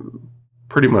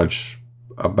pretty much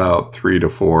about 3 to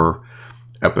 4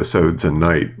 episodes a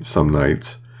night, some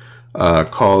nights,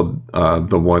 called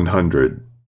The 100.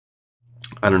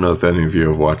 I don't know if any of you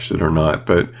have watched it or not,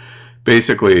 but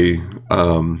basically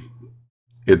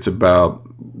it's about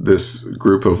this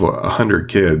group of 100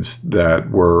 kids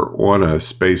that were on a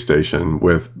space station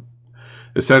with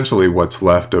essentially what's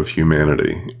left of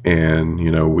humanity. And,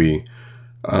 we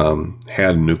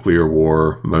had nuclear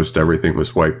war. Most everything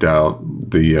was wiped out.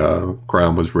 The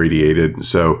ground was radiated.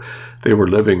 So they were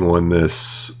living on this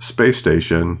space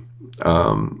station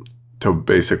to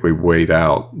basically wait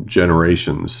out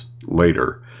generations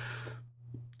later,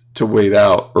 to wait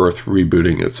out Earth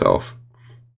rebooting itself.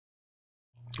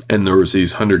 And there was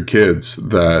these 100 kids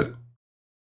that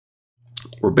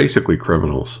were basically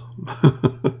criminals.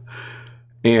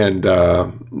 And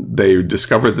they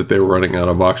discovered that they were running out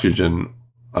of oxygen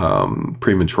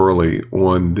prematurely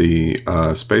on the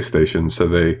space station. So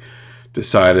they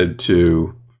decided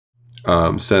to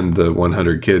send the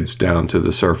 100 kids down to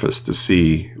the surface to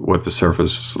see what the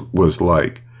surface was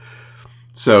like.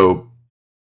 So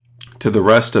to the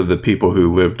rest of the people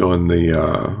who lived on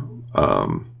the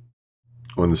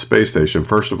space station,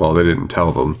 first of all, they didn't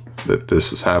tell them that this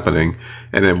was happening.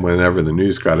 And then whenever the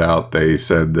news got out, they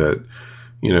said that,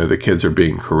 the kids are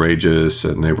being courageous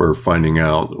and they were finding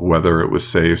out whether it was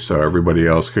safe so everybody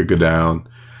else could go down.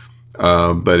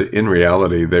 But in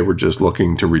reality, they were just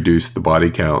looking to reduce the body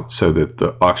count so that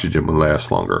the oxygen would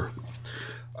last longer.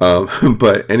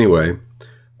 But anyway,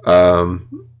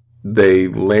 they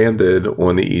landed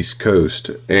on the East Coast,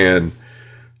 and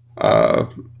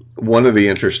one of the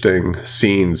interesting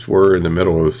scenes, we're in the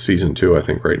middle of season 2, I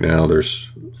think right now.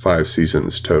 There's 5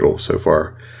 seasons total so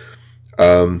far.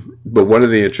 But one of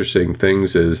the interesting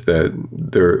things is that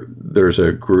there's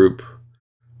a group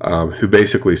who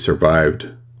basically survived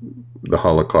the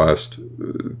Holocaust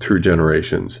through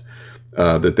generations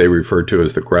that they refer to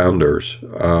as the Grounders.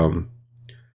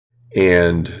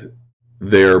 And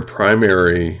their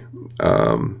primary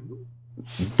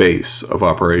base of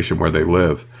operation where they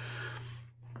live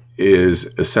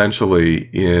is essentially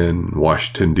in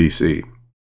Washington, D.C.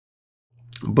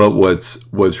 But what's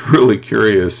really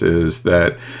curious is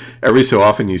that every so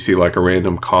often you see like a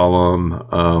random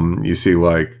column, you see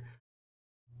like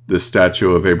the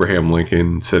statue of Abraham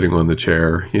Lincoln sitting on the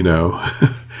chair,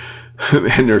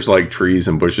 and there's like trees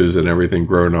and bushes and everything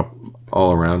growing up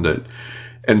all around it.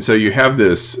 And so you have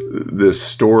this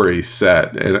story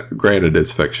set, and granted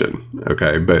it's fiction,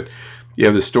 okay, but you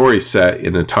have the story set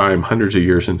in a time hundreds of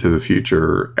years into the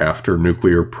future after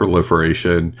nuclear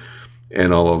proliferation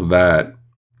and all of that.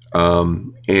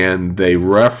 And they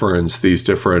reference these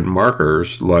different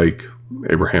markers like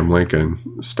Abraham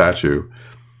Lincoln statue.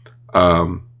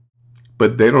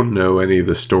 But they don't know any of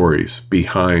the stories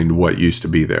behind what used to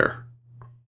be there.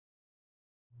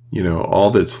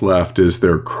 All that's left is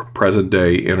their present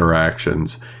day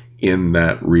interactions in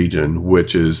that region,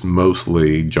 which is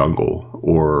mostly jungle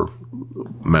or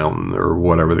mountain or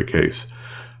whatever the case.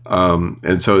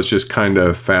 And so it's just kind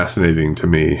of fascinating to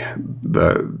me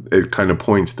that it kind of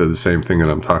points to the same thing that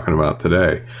I'm talking about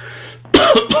today,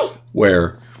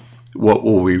 where what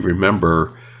will we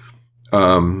remember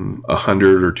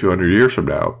 100 or 200 years from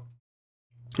now?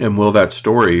 And will that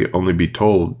story only be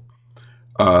told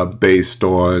based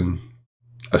on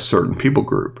a certain people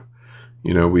group?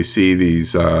 We see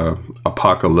these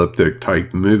apocalyptic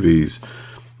type movies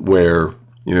where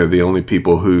the only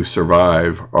people who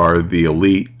survive are the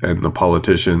elite and the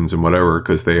politicians and whatever,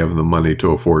 because they have the money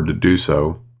to afford to do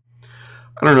so.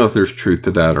 I don't know if there's truth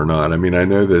to that or not. I mean, I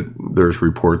know that there's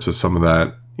reports of some of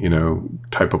that,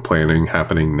 type of planning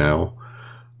happening now.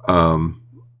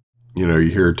 You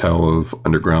hear tell of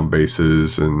underground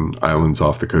bases and islands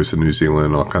off the coast of New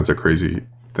Zealand, all kinds of crazy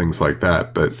things like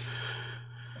that. But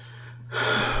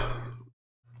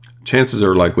chances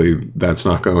are likely that's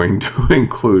not going to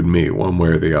include me one way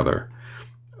or the other.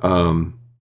 And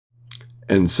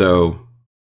so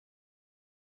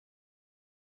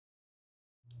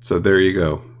there you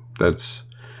go. That's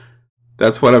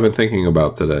what I've been thinking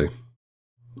about today.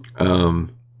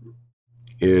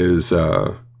 Is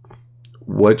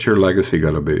what's your legacy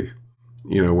going to be?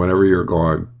 Whenever you're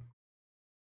gone,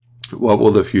 what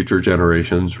will the future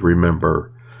generations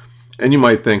remember? And you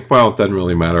might think, well, it doesn't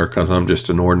really matter because I'm just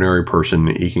an ordinary person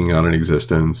eking out an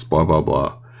existence, blah, blah,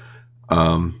 blah.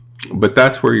 But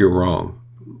that's where you're wrong,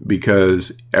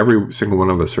 because every single one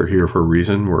of us are here for a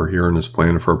reason. We're here on this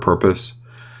planet for a purpose.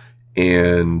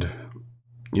 And,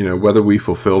 whether we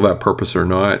fulfill that purpose or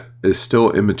not is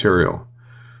still immaterial,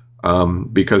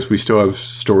 because we still have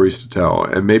stories to tell.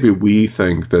 And maybe we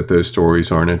think that those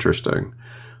stories aren't interesting,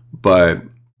 but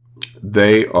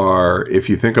they are. If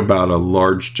you think about a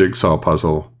large jigsaw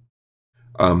puzzle,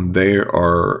 they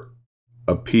are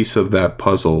a piece of that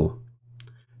puzzle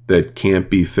that can't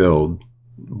be filled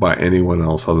by anyone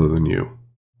else other than you.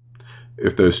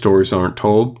 If those stories aren't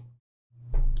told,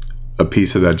 a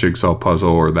piece of that jigsaw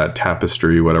puzzle or that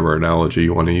tapestry, whatever analogy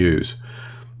you want to use,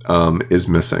 is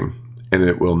missing, and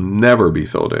it will never be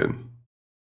filled in,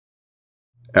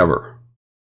 ever.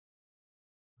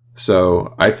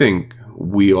 So I think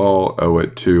we all owe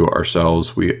it to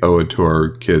ourselves. We owe it to our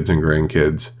kids and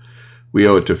grandkids. We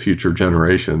owe it to future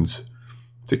generations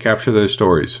to capture those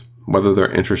stories, whether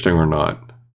they're interesting or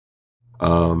not.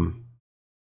 And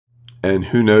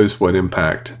who knows what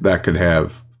impact that could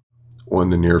have on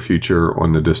the near future,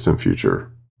 on the distant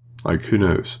future. Like, who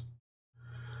knows?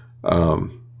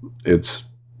 It's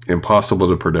impossible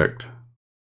to predict.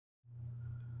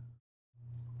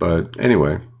 But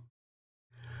anyway,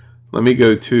 let me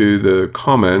go to the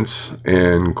comments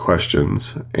and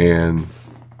questions and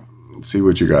see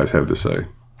what you guys have to say.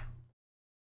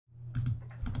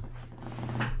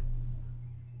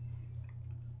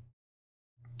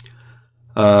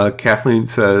 Kathleen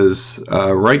says,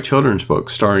 write children's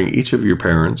books starring each of your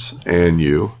parents and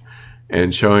you,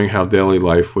 and showing how daily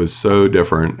life was so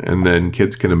different, and then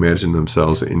kids can imagine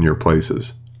themselves in your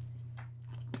places.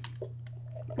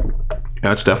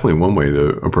 That's definitely one way to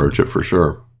approach it, for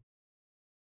sure.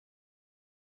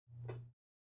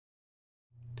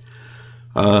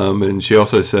 And she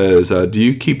also says, do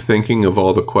you keep thinking of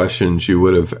all the questions you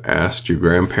would have asked your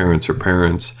grandparents or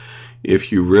parents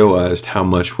if you realized how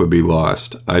much would be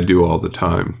lost? I do all the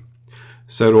time.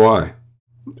 So do I.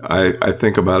 I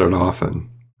think about it often,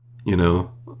 you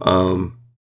know.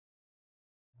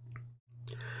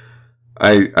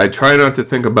 I try not to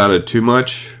think about it too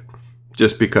much,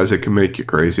 just because it can make you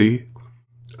crazy.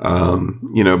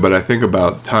 You know, but I think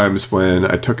about times when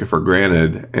I took it for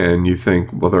granted, and you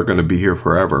think, well, they're going to be here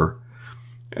forever.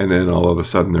 And then all of a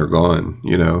sudden they're gone,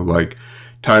 you know, like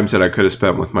times that I could have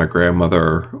spent with my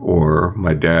grandmother or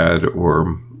my dad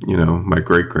or, you know, my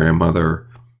great grandmother,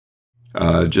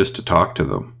 just to talk to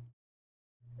them.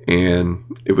 And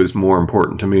it was more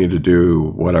important to me to do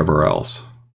whatever else,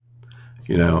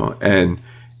 you know, and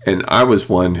I was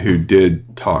one who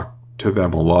did talk to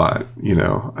them a lot, you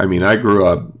know. I mean, I grew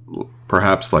up,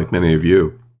 perhaps like many of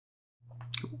you,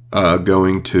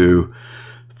 going to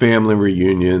family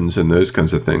reunions and those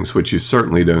kinds of things, which you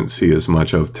certainly don't see as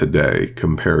much of today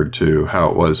compared to how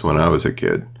it was when I was a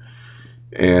kid.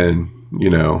 And,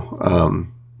 you know,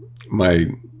 my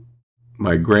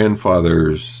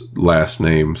grandfather's last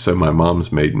name, so my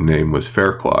mom's maiden name, was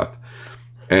Faircloth.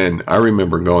 And I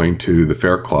remember going to the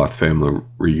Faircloth family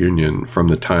reunion from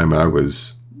the time I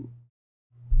was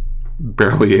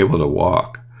barely able to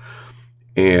walk.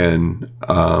 And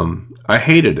I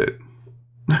hated it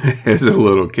as a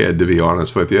little kid, to be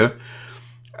honest with you.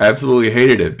 I absolutely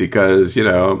hated it because, you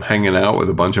know, I'm hanging out with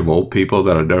a bunch of old people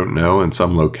that I don't know in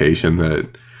some location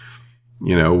that,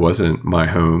 you know, wasn't my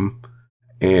home.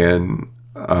 And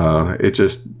it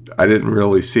just, I didn't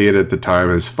really see it at the time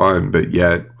as fun. But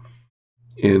yet,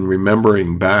 in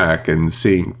remembering back and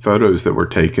seeing photos that were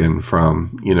taken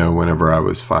from, you know, whenever I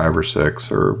was 5 or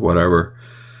 6 or whatever,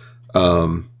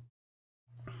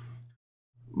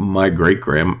 my great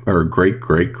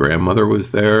great grandmother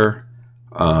was there.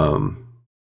 A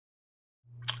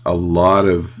lot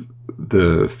of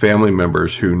the family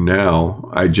members who now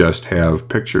I just have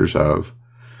pictures of,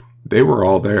 they were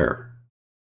all there,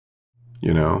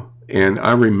 you know. And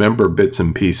I remember bits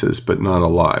and pieces, but not a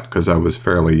lot because I was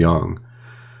fairly young.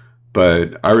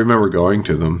 But I remember going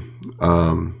to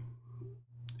them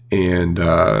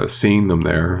and seeing them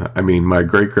there. I mean, my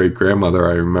great great grandmother,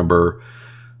 I remember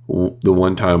the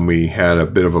one time we had a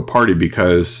bit of a party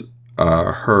because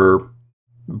her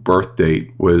birth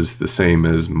date was the same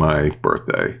as my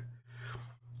birthday,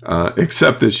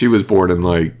 except that she was born in,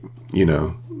 like, you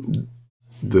know,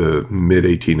 the mid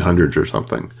 1800s or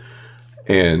something,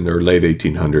 or late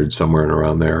 1800s, somewhere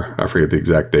around there. I forget the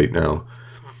exact date now.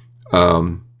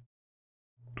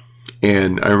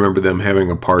 And I remember them having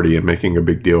a party and making a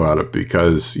big deal out of it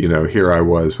because, you know, here I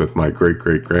was with my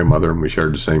great-great-grandmother and we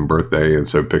shared the same birthday, and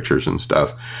so pictures and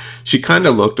stuff. She kind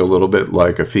of looked a little bit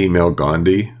like a female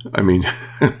Gandhi. I mean,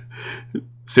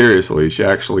 seriously, she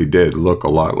actually did look a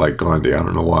lot like Gandhi. I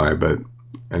don't know why, but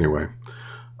anyway.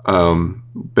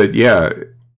 But yeah,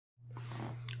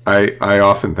 I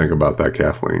often think about that,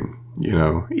 Kathleen. You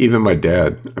know, even my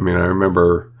dad. I mean, I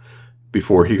remember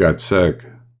before he got sick,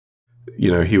 you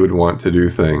know, he would want to do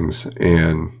things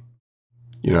and,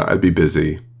 you know, I'd be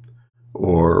busy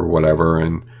or whatever.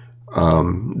 And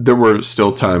there were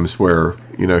still times where,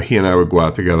 you know, he and I would go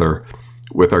out together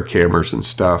with our cameras and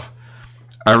stuff.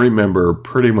 I remember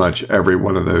pretty much every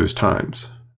one of those times.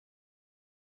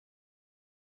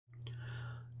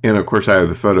 And of course, I have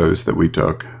the photos that we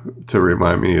took to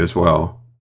remind me as well.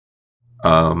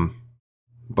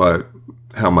 But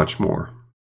how much more?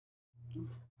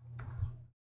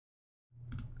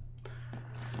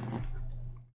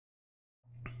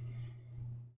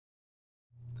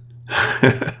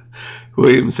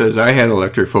 William says, I had an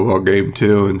electric football game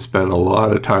too and spent a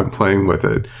lot of time playing with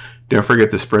it. Don't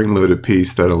forget the spring-loaded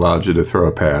piece that allowed you to throw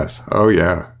a pass. Oh,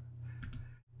 yeah.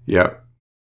 Yep.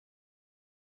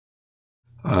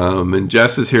 And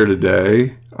Jess is here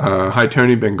today. Hi,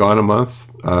 Tony. Been gone a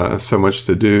month. So much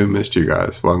to do. Missed you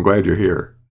guys. Well, I'm glad you're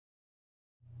here.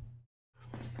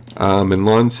 And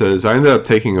Lon says, I ended up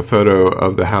taking a photo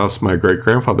of the house my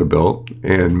great-grandfather built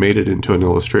and made it into an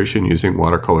illustration using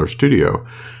Watercolor Studio.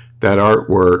 That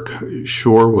artwork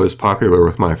sure was popular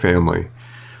with my family.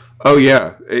 Oh,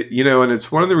 yeah. And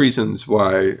it's one of the reasons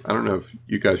why, I don't know if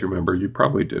you guys remember, you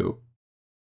probably do.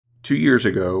 2 years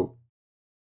ago,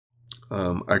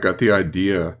 I got the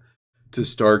idea to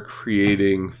start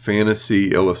creating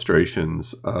fantasy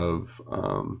illustrations of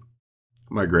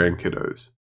my grandkiddos.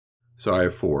 So I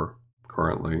have 4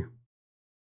 currently,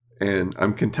 and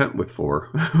I'm content with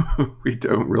 4. We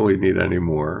don't really need any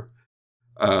more.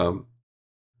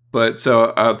 But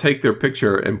so I'll take their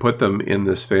picture and put them in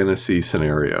this fantasy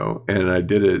scenario. And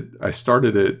I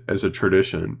started it as a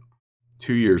tradition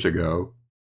 2 years ago,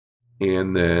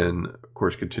 and then, of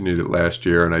course, continued it last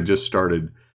year. And I just started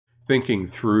thinking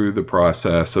through the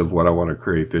process of what I want to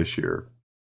create this year.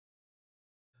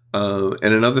 And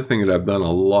another thing that I've done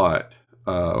a lot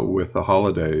with the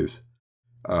holidays,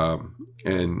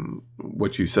 and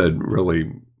what you said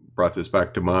really brought this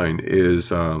back to mind,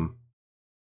 is I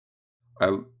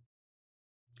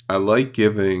like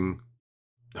giving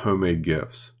homemade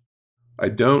gifts. I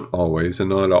don't always,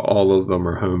 and not all of them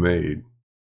are homemade.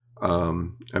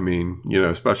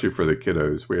 Especially for the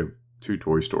kiddos, we have 2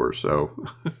 toy stores, so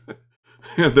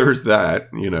there's that,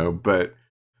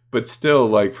 but still,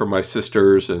 like for my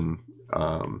sisters and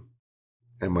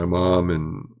my mom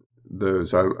and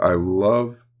those, I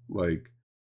love like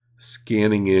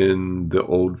scanning in the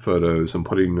old photos and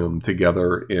putting them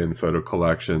together in photo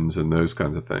collections and those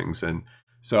kinds of things. And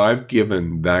so I've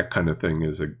given that kind of thing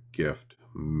as a gift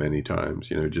many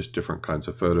times, just different kinds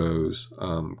of photos,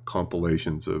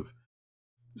 compilations of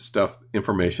stuff,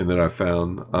 information that I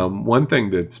found. One thing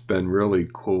that's been really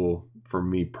cool for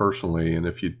me personally, and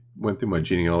if you went through my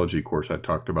genealogy course, I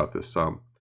talked about this some.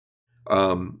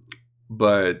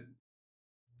 But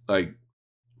like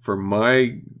for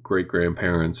my great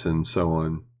grandparents and so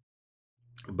on,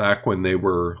 back when they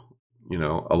were,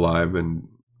 alive and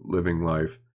living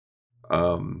life,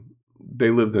 they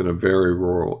lived in a very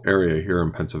rural area here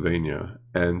in Pennsylvania.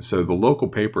 And so the local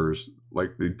papers,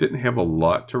 like, they didn't have a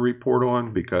lot to report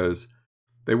on because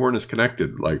they weren't as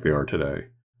connected like they are today,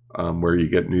 where you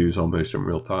get news almost in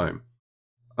real time.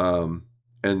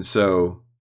 And so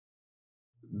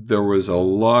there was a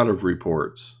lot of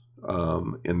reports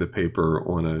in the paper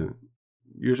on a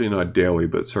usually not daily,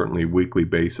 but certainly weekly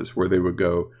basis, where they would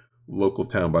go local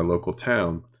town by local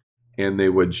town, and they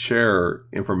would share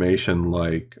information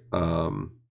like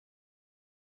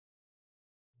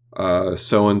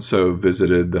so-and-so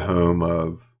visited the home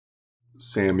of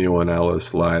Samuel and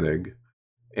Alice Laddig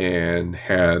and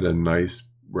had a nice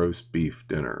roast beef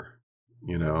dinner,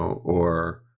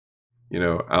 or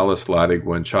Alice Laddig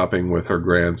went shopping with her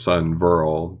grandson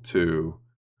Verl to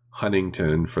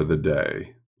Huntington for the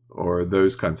day, or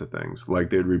those kinds of things. Like,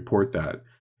 they'd report that.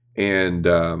 And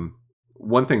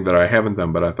one thing that I haven't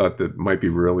done, but I thought that might be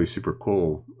really super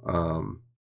cool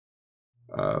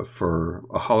for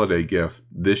a holiday gift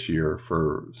this year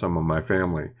for some of my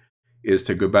family, is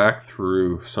to go back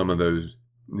through some of those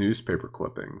newspaper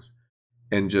clippings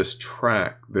and just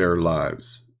track their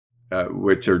lives,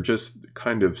 which are just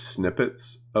kind of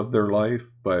snippets of their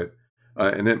life. But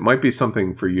and it might be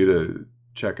something for you to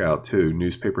check out too,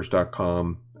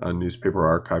 newspapers.com,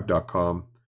 newspaperarchive.com,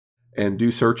 and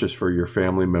do searches for your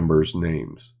family members'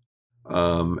 names.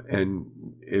 And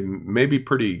it may be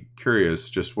pretty curious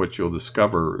just what you'll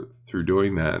discover through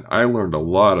doing that. I learned a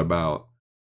lot about,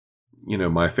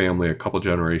 my family a couple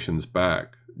generations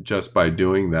back just by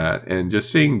doing that, and just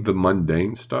seeing the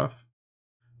mundane stuff,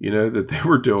 that they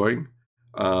were doing.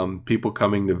 People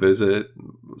coming to visit,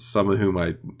 some of whom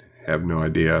I have no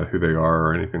idea who they are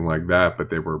or anything like that, but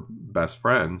they were best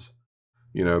friends,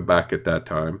 back at that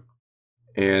time.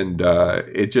 And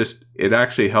it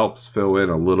actually helps fill in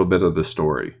a little bit of the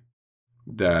story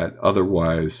that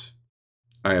otherwise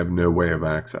I have no way of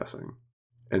accessing.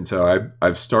 And so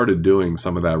I've started doing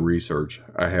some of that research.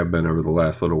 I have been over the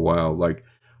last little while. Like,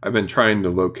 I've been trying to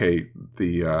locate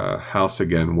the house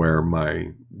again where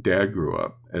my dad grew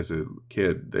up as a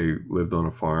kid. They lived on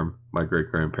a farm my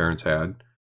great-grandparents had.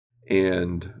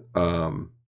 And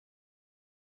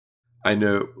I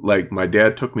know, like, my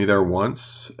dad took me there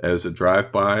once as a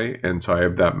drive-by, and so I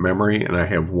have that memory, and I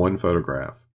have one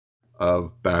photograph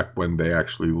of back when they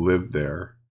actually lived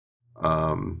there,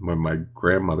 when my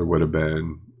grandmother would have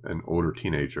been an older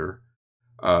teenager.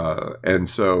 And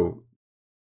so,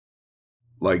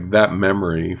 like, that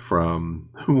memory from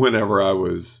whenever I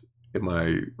was in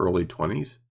my early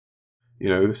 20s,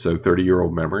 so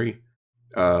 30-year-old memory.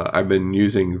 I've been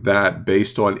using that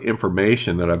based on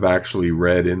information that I've actually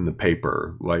read in the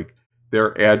paper. Like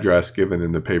their address given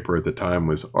in the paper at the time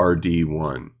was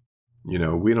RD1.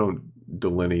 We don't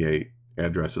delineate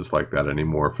addresses like that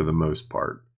anymore for the most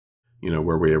part,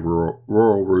 where we have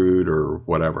rural route or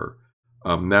whatever.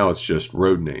 Now it's just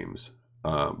road names.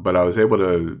 But I was able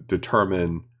to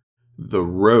determine the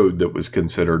road that was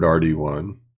considered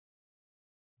RD1.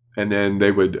 And then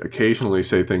they would occasionally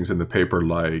say things in the paper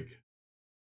like,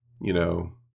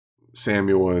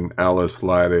 Samuel and Alice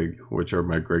Laddig, which are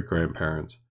my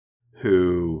great-grandparents,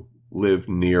 who lived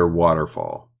near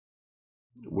Waterfall,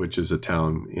 which is a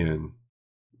town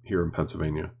here in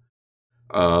Pennsylvania.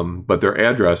 But their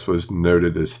address was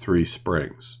noted as Three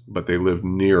Springs, but they lived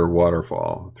near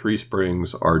Waterfall. Three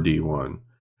Springs, RD1.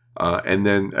 And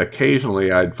then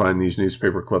occasionally I'd find these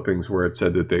newspaper clippings where it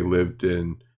said that they lived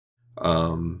in,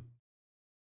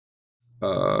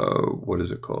 what is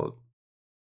it called?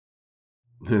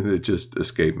 It just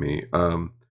escaped me.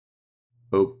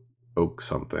 Oak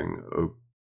something. Oak.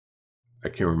 I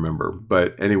can't remember.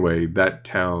 But anyway, that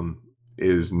town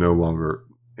is no longer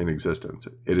in existence.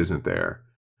 It isn't there.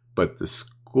 But the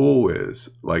school is.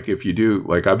 Like if you do,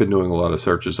 like I've been doing a lot of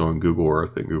searches on Google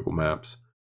Earth and Google Maps.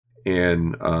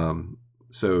 And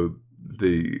so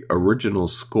the original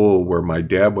school where my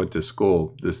dad went to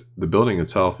school, the building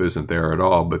itself isn't there at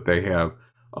all, but they have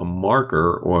a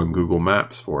marker on Google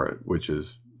Maps for it, which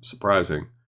is surprising.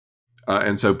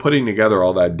 And so putting together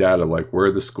all that data, like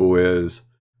where the school is,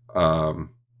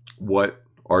 what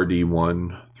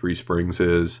RD1 Three Springs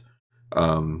is,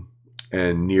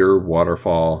 and near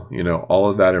Waterfall, all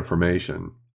of that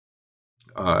information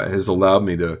has allowed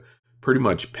me to pretty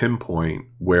much pinpoint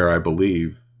where I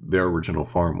believe their original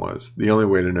farm was. The only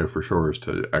way to know for sure is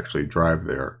to actually drive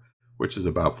there, which is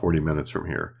about 40 minutes from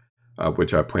here,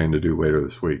 which I plan to do later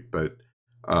this week. But,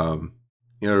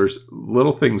 there's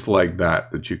little things like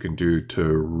that you can do to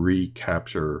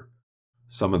recapture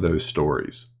some of those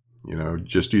stories,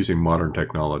 just using modern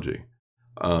technology.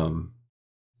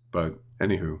 But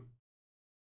anywho.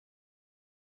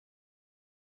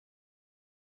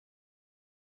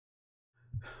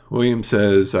 William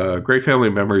says, great family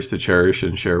memories to cherish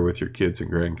and share with your kids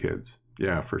and grandkids.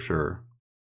 Yeah, for sure.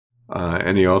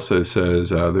 And he also says,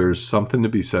 there's something to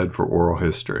be said for oral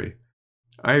history.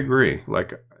 I agree.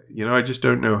 Like, I just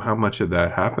don't know how much of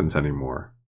that happens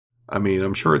anymore. I mean,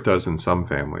 I'm sure it does in some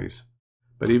families,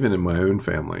 but even in my own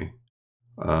family,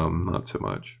 not so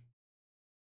much.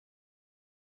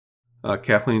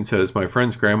 Kathleen says, my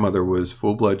friend's grandmother was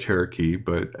full-blood Cherokee,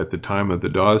 but at the time of the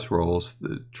Dawes Rolls,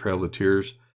 the Trail of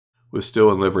Tears was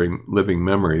still in living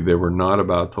memory. They were not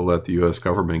about to let the U.S.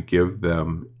 government give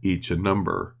them each a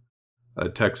number. A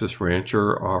Texas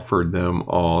rancher offered them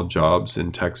all jobs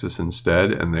in Texas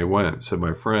instead, and they went. So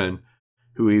my friend,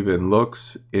 who even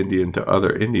looks Indian to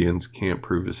other Indians, can't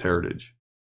prove his heritage.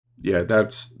 Yeah,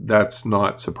 that's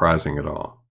not surprising at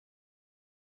all.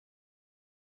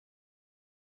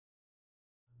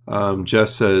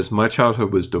 Jess says, my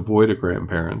childhood was devoid of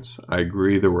grandparents. I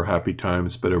agree there were happy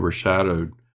times, but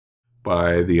overshadowed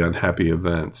by the unhappy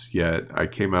events. Yet I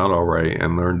came out all right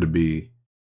and learned to be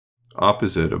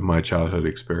opposite of my childhood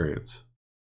experience.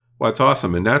 Well, it's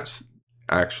awesome. And that's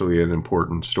actually an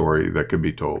important story that could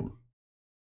be told.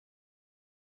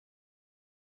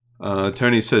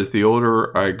 Tony says, the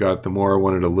older I got, the more I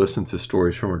wanted to listen to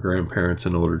stories from our grandparents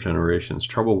and older generations.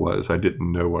 Trouble was, I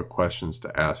didn't know what questions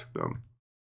to ask them.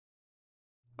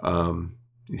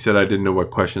 He said, I didn't know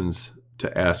what questions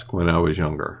to ask when I was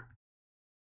younger.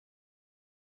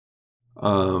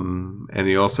 And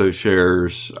he also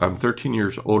shares, I'm 13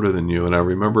 years older than you, and I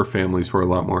remember families were a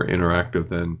lot more interactive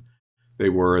than they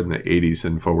were in the 80s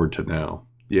and forward to now.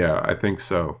 Yeah, I think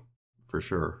so, for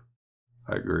sure.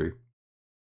 I agree.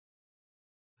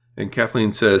 And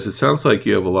Kathleen says, it sounds like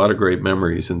you have a lot of great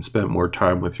memories and spent more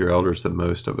time with your elders than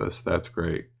most of us. That's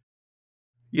great.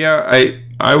 Yeah,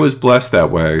 I was blessed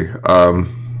that way.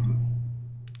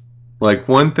 Like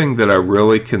one thing that I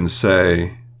really can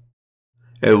say,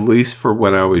 at least for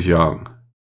when I was young,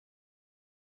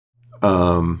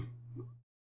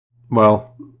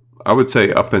 well, I would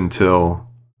say up until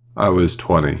I was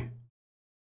 20,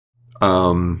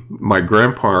 my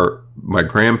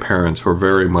grandparents were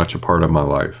very much a part of my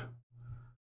life.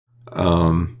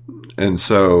 And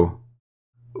so,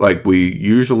 like, we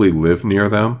usually lived near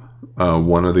them,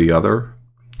 one or the other,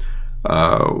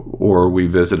 or we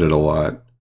visited a lot.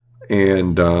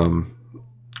 And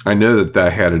I know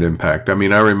that had an impact. I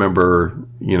mean, I remember,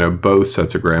 both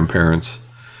sets of grandparents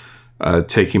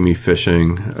taking me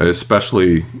fishing,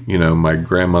 especially, my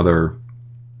grandmother,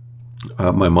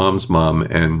 my mom's mom,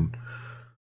 and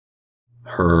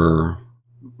her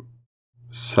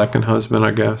second husband,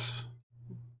 I guess.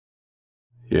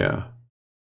 Yeah.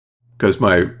 Because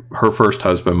her first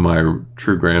husband, my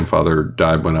true grandfather,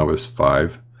 died when I was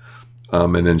 5.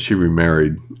 And then she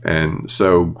remarried. And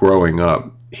so growing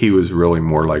up, he was really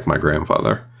more like my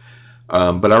grandfather.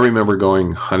 But I remember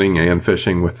going hunting and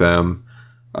fishing with them.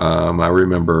 I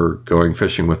remember going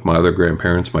fishing with my other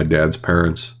grandparents, my dad's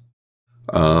parents.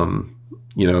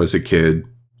 As a kid,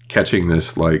 catching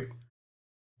this like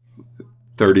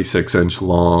 36-inch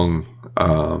long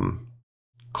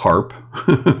carp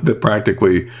that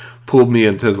practically pulled me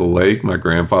into the lake. My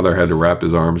grandfather had to wrap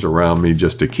his arms around me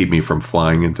just to keep me from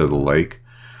flying into the lake.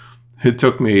 It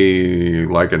took me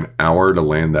like an hour to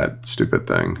land that stupid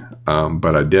thing,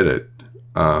 but I did it.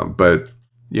 But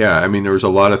yeah, I mean, there was a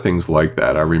lot of things like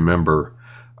that. I remember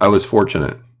I was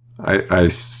fortunate. I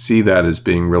see that as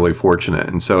being really fortunate.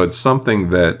 And so it's something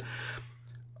that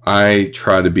I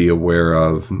try to be aware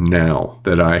of now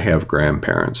that I have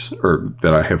grandparents, or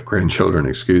that I have grandchildren,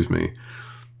 excuse me,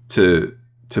 to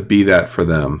be that for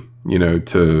them,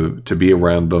 to be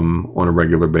around them on a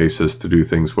regular basis, to do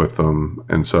things with them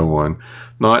and so on,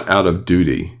 not out of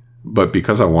duty, but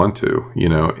because I want to,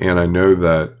 and I know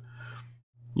that,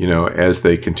 as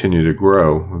they continue to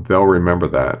grow, they'll remember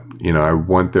that. I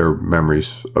want their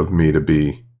memories of me to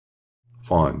be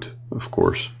fond, of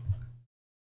course.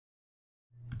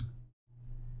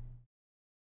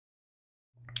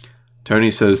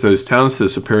 Tony says, those towns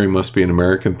disappearing must be an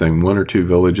American thing. 1 or 2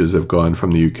 villages have gone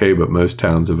from the UK, but most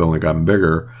towns have only gotten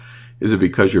bigger. Is it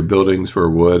because your buildings were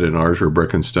wood and ours were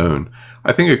brick and stone?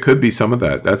 I think it could be some of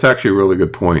that. That's actually a really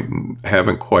good point. I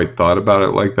haven't quite thought about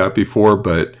it like that before,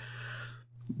 but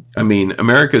I mean,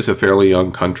 America is a fairly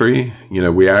young country.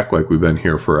 We act like we've been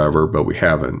here forever, but we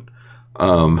haven't.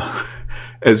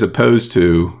 As opposed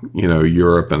to,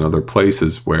 Europe and other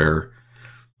places where,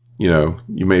 you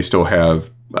may still have.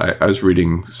 I was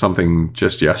reading something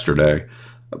just yesterday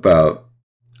about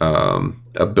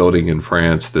a building in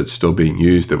France that's still being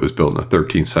used that was built in the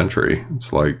 13th century.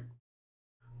 It's like,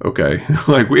 okay,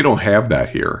 like we don't have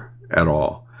that here at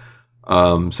all.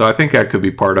 So I think that could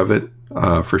be part of it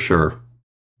for sure.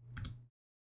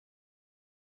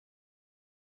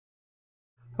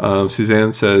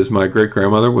 Suzanne says, my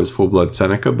great-grandmother was full-blood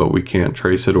Seneca, but we can't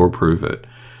trace it or prove it.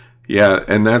 Yeah,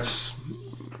 and that's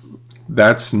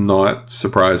not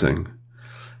surprising.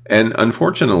 And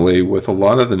unfortunately, with a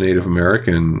lot of the Native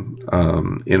American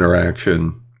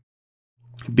interaction,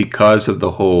 because of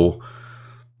the whole,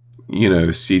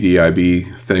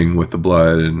 CDIB thing with the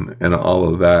blood and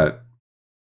all of that,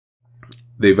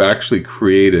 they've actually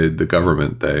created, the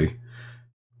government, they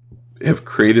have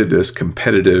created this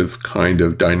competitive kind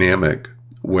of dynamic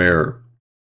where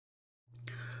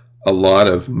a lot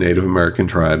of Native American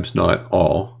tribes, not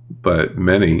all, but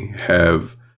many,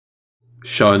 have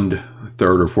shunned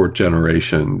 3rd or 4th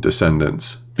generation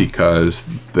descendants because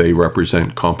they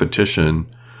represent competition,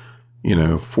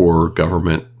 for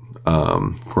government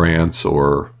grants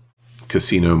or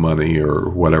casino money or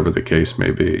whatever the case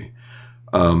may be.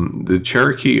 The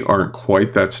Cherokee aren't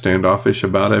quite that standoffish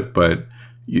about it, but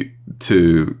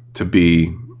to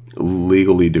be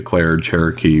legally declared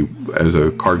Cherokee as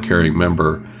a card-carrying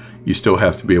member, you still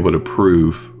have to be able to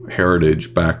prove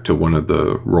heritage back to one of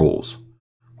the rolls,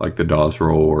 like the Dawes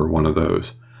roll or one of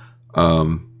those.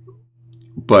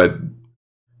 But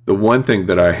the one thing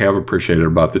that I have appreciated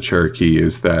about the Cherokee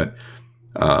is that,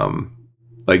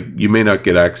 you may not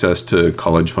get access to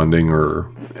college funding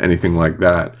or anything like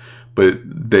that, but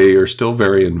they are still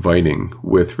very inviting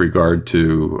with regard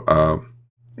to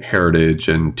heritage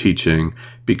and teaching,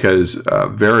 because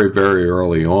very, very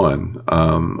early on,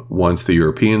 once the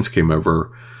Europeans came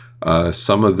over,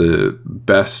 some of the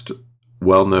best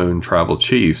well-known tribal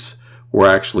chiefs were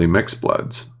actually mixed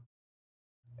bloods.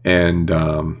 And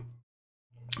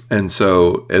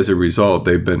so as a result,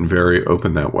 they've been very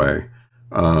open that way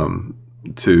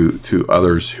to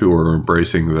others who are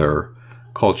embracing their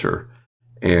culture.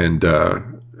 And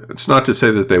it's not to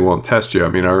say that they won't test you. I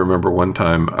mean, I remember one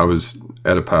time I was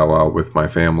at a powwow with my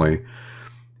family,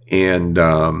 and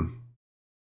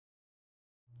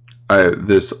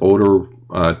this older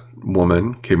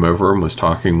woman came over and was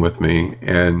talking with me,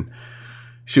 and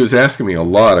she was asking me a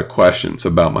lot of questions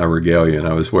about my regalia. And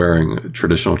I was wearing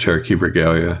traditional Cherokee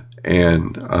regalia,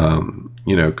 and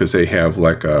because they have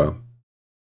like a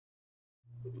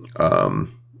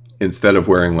instead of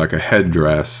wearing like a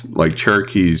headdress, like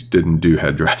Cherokees didn't do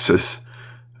headdresses.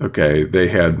 Okay, they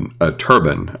had a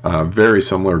turban, very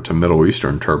similar to Middle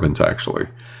Eastern turbans, actually.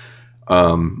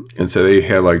 And so they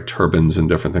had like turbans and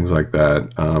different things like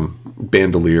that,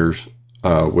 bandoliers,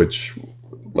 which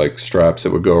like straps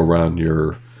that would go around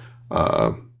your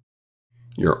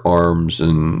arms,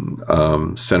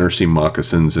 and center seam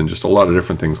moccasins, and just a lot of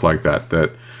different things like that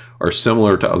that are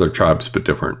similar to other tribes but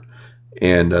different.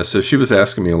 And so she was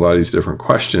asking me a lot of these different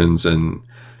questions, and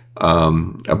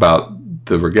about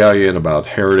the regalia and about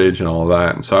heritage and all of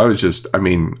that. And so I was just, I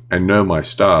mean, I know my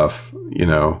stuff,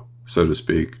 so to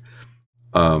speak.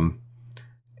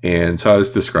 And so I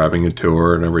was describing it to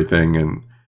her and everything,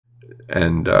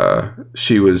 and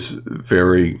she was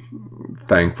very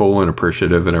thankful and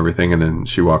appreciative and everything. And then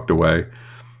she walked away.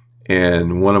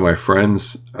 And one of my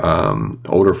friends,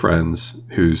 older friends,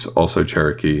 who's also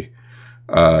Cherokee,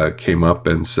 came up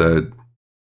and said,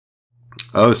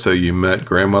 "Oh, so you met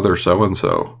grandmother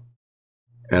so-and-so?"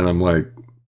 And I'm like,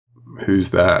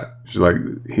 "Who's that?" She's like,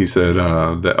 he said,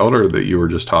 "The elder that you were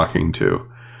just talking to."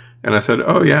 And I said,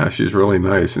 "Oh yeah, she's really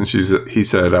nice." And he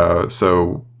said,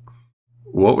 "So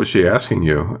what was she asking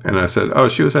you?" And I said, "Oh,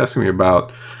 she was asking me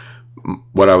about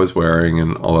what I was wearing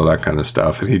and all of that kind of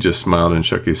stuff." And he just smiled and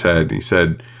shook his head. And he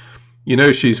said,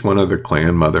 "She's one of the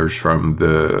clan mothers from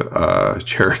the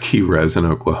Cherokee Res in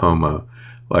Oklahoma.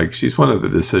 Like, she's one of the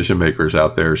decision makers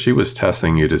out there. She was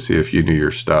testing you to see if you knew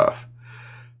your stuff."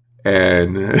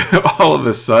 And all of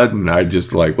a sudden, I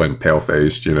just like went pale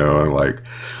faced, and like,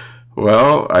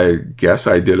 "Well, I guess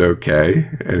I did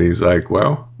okay." And he's like,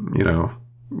 "Well, you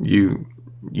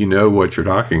know what you're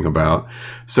talking about."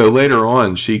 So later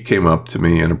on, she came up to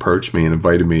me and approached me and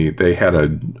invited me. They had a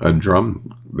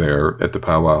drum there at the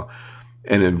powwow,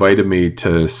 and invited me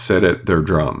to sit at their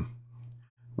drum,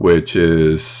 which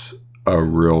is a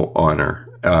real honor.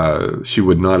 She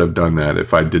would not have done that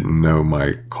if I didn't know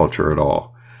my culture at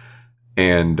all.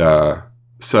 And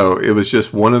so it was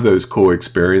just one of those cool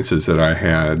experiences that I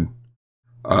had,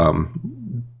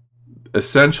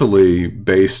 essentially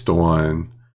based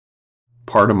on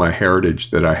part of my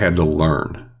heritage that I had to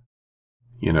learn,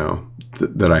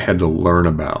 that I had to learn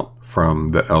about from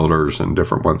the elders and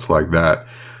different ones like that,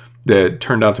 that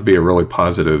turned out to be a really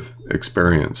positive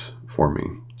experience for me,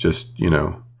 just,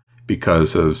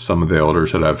 because of some of the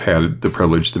elders that I've had the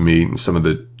privilege to meet, and some of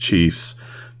the chiefs,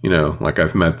 like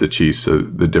I've met the chiefs,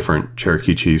 the different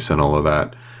Cherokee chiefs and all of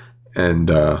that. And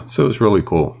so it was really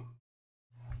cool.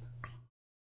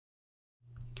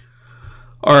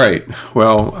 All right.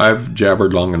 Well, I've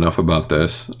jabbered long enough about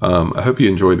this. I hope you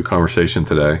enjoyed the conversation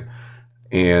today.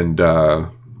 And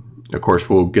of course,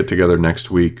 we'll get together next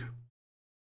week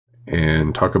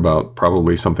and talk about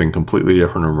probably something completely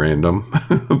different and random.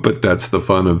 But that's the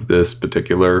fun of this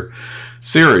particular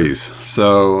series.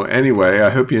 So anyway, I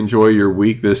hope you enjoy your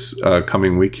week this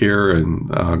coming week here,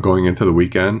 and going into the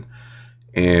weekend.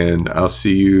 And I'll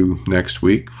see you next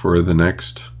week for the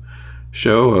next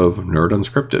show of Nerd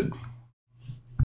Unscripted.